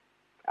accountant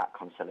at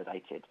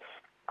Consolidated.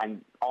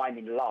 And I'm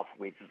in love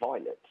with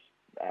Violet.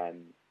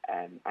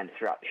 And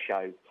throughout the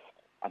show,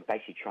 I'm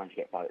basically trying to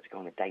get Violet to go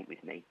on a date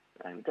with me.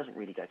 It doesn't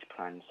really go to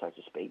plan, so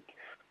to speak.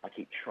 I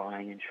keep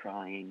trying and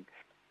trying.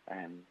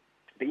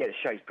 But yeah, the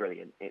show's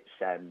brilliant.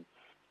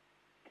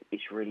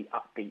 It's really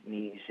upbeat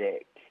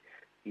music.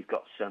 You've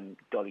got some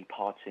Dolly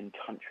Parton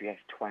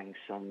country-esque twang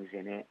songs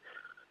in it.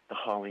 The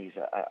harmonies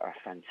are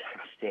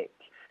fantastic.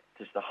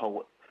 Just the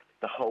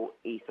whole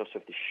ethos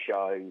of the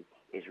show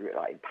is really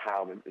like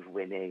empowerment of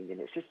women, and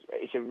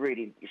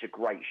it's a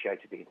great show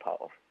to be a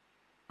part of.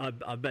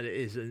 I bet it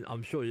is, and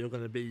I'm sure you're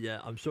going to be.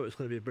 I'm sure it's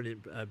going to be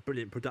a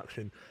brilliant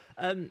production.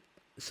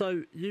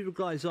 So you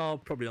guys are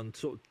probably on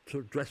sort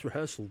of dress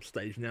rehearsal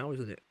stage now,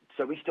 isn't it?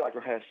 So we started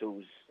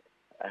rehearsals.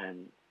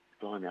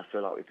 Blimey, I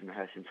feel like we've been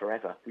rehearsing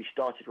forever. We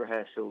started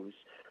rehearsals.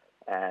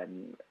 I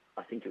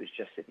think it was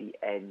just at the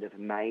end of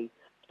May,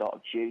 start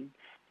of June.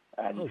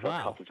 For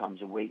a couple of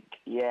times a week.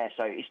 Yeah,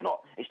 so it's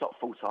not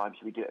full time,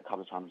 so we do it a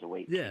couple of times a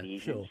week. Yeah, in the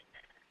evenings, sure.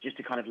 Just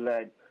to kind of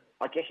learn.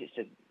 I guess it's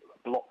to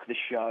block the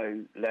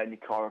show, learn the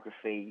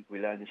choreography, we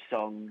learn the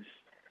songs.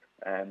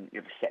 You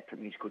have a separate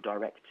musical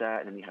director,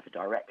 and then you have a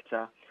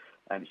director.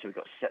 So we've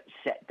got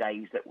set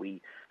days that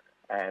we,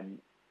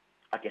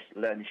 I guess,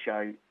 learn the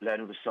show, learn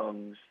all the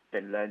songs,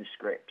 then learn the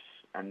scripts,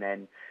 and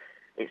then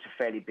it's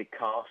a fairly big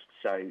cast,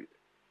 so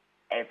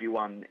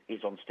everyone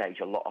is on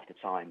stage a lot of the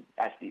time.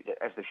 As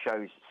the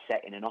show's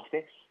set in an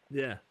office,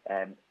 yeah,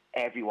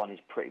 everyone is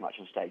pretty much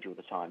on stage all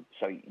the time.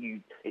 So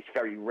it's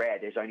very rare.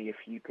 There's only a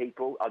few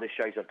people. Other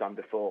shows I've done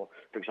before,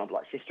 for example,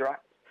 like Sister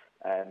Act,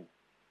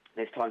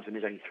 there's times when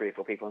there's only 3 or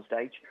 4 people on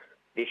stage.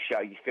 This show,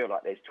 you feel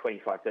like there's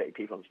 25, 30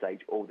 people on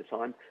stage all the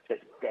time. So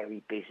it's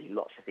very busy,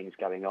 lots of things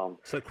going on.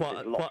 So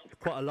quite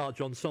a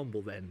large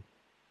ensemble then.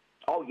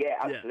 Oh yeah,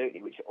 absolutely.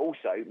 Yeah. Which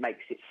also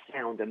makes it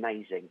sound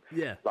amazing.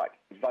 Yeah, like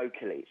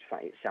vocally,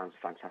 it sounds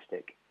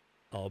fantastic.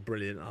 Oh,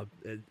 brilliant!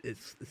 It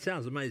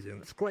sounds amazing.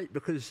 It's great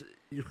because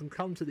you can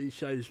come to these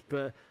shows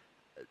for,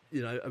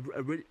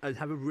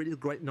 have a really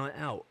great night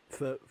out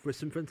for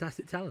some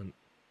fantastic talent.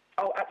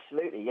 Oh,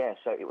 absolutely, yeah.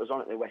 So it was on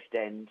at the West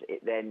End.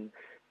 It then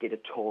did a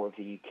tour of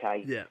the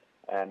UK. Yeah.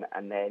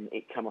 And then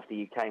it came off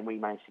the UK, and we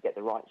managed to get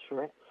the rights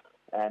for it.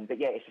 But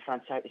yeah, it's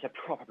a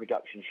proper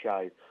production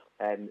show.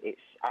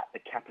 It's at the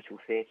Capitol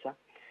Theatre,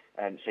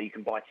 so you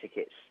can buy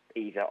tickets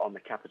either on the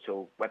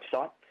Capitol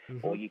website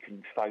or you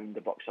can phone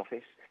the box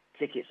office.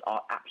 Tickets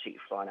are absolutely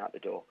flying out the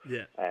door.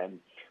 Yeah.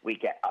 We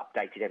get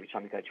updated every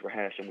time we go to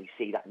rehearsal, and we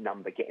see that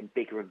number getting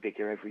bigger and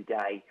bigger every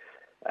day.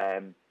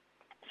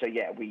 So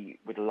yeah, we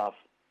would love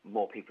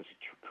more people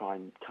to try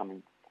and come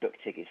and book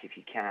tickets if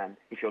you can,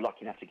 if you're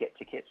lucky enough to get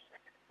tickets.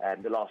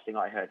 The last thing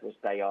I heard was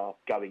they are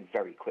going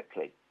very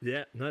quickly.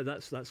 Yeah, no,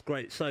 that's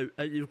great. So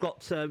you've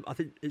got, I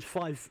think it's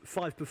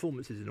five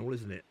performances in all,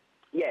 isn't it?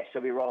 Yeah, so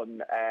we were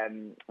on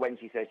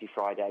Wednesday, Thursday,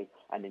 Friday,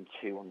 and then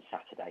 2 on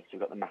Saturday. So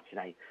we've got the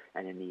matinee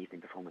and then the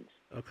evening performance.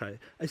 Okay,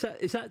 is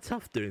that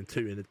tough doing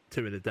two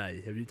in a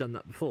day? Have you done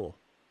that before?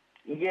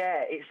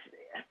 Yeah, it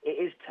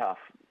is tough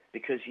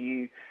because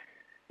you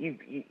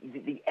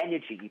the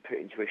energy you put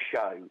into a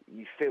show,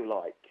 you feel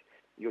like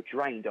you're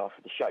drained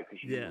after the show because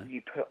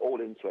you put all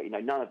into it.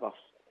 None of us,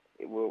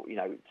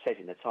 it says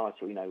in the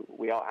title,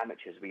 we are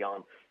amateurs. We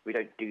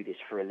don't do this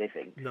for a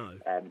living. No.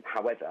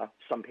 However,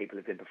 some people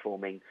have been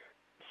performing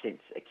since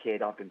a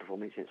kid. I've been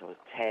performing since I was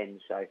 10.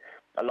 So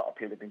a lot of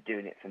people have been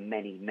doing it for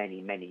many,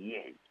 many, many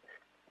years.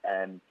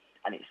 And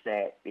it's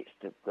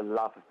the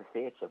love of the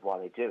theatre of why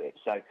they do it.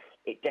 So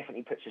it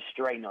definitely puts a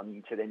strain on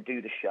you to then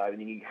do the show, and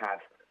then you have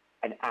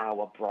an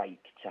hour break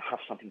to have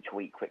something to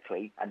eat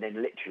quickly, and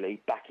then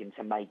literally back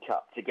into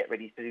makeup to get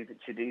ready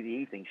to do the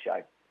evening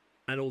show.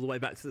 And all the way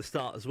back to the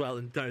start as well,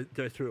 and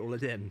go through it all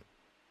again.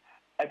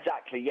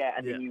 Exactly, yeah.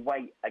 And then you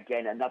wait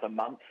again another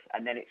month,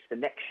 and then it's the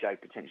next show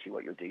potentially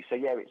what you'll do. So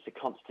yeah, it's a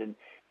constant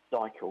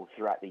cycle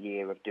throughout the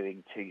year of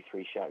doing 2-3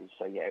 shows.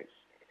 So yeah,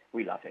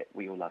 we love it.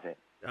 We all love it.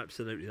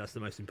 Absolutely, that's the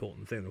most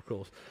important thing, of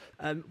course.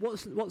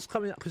 What's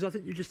coming up? Because I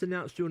think you just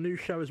announced your new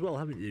show as well,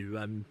 haven't you?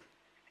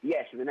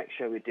 Yeah, so the next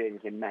show we're doing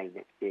is in May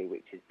next year,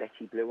 which is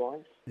Betty Blue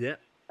Eyes. Yeah.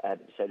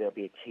 So there'll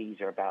be a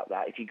teaser about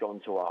that. If you go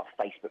onto our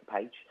Facebook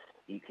page,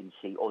 you can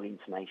see all the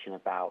information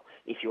about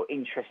if you're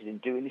interested in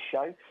doing the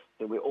show,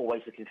 then we're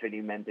always looking for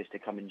new members to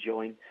come and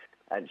join.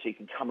 So you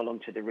can come along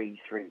to the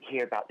read-through,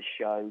 hear about the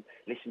show,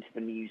 listen to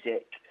the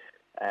music,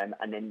 and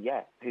then,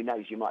 who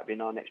knows, you might be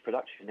in our next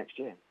production next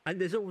year. And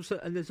there's always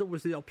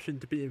the option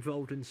to be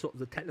involved in sort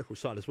of the technical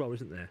side as well,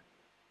 isn't there?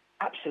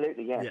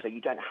 Absolutely, yeah. So you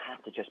don't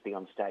have to just be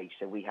on stage.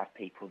 So we have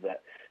people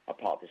that are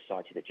part of the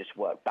society that just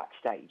work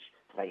backstage.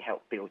 They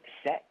help build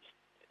the sets.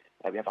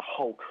 We have a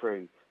whole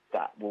crew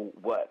that will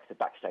work the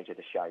backstage of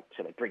the show.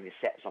 So they bring the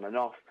sets on and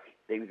off.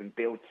 They even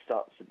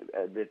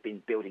they've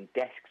been building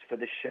desks for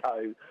the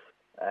show.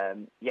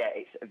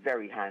 It's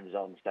very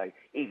hands-on. So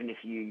even if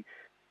you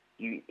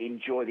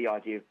enjoy the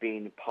idea of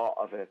being part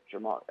of a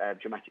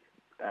dramatic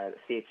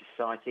theatre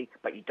society,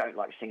 but you don't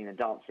like singing and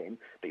dancing,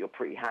 but you're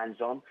pretty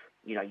hands-on,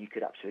 you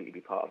could absolutely be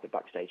part of the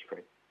backstage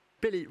crew.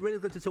 Billy, really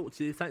good to talk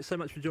to you. Thanks so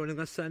much for joining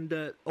us, and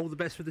all the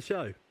best for the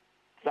show.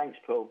 Thanks,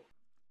 Paul.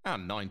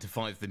 And 9 to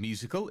 5 the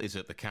musical is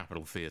at the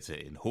Capitol Theatre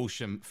in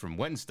Horsham from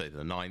Wednesday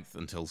the 9th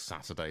until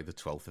Saturday the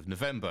 12th of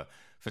November.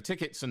 For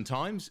tickets and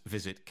times,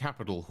 visit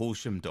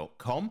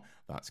capitalhorsham.com,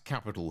 that's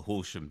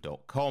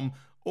capitalhorsham.com,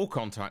 or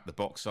contact the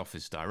box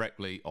office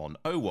directly on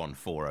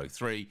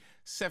 01403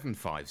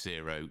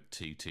 750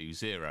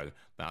 220.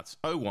 That's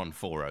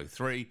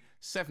 01403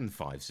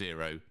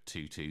 750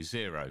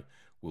 220.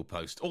 We'll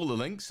post all the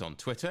links on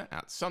Twitter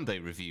at Sunday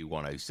Review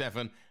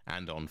 107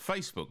 and on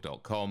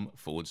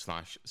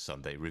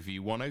facebook.com/Sunday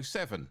Review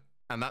 107.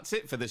 And that's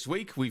it for this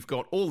week. We've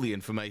got all the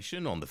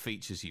information on the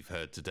features you've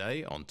heard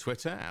today on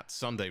Twitter at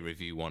Sunday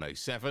Review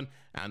 107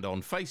 and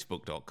on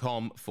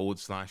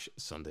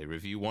facebook.com/Sunday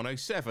Review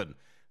 107.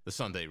 The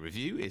Sunday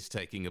Review is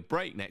taking a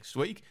break next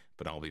week,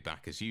 but I'll be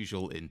back as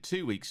usual in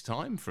 2 weeks'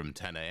 time from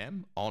 10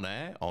 a.m. on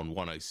air on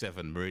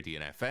 107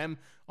 Meridian FM,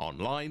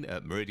 online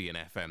at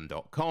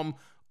meridianfm.com,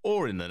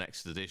 or in the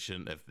next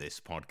edition of this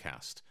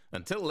podcast.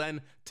 Until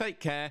then, take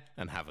care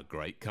and have a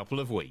great couple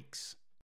of weeks.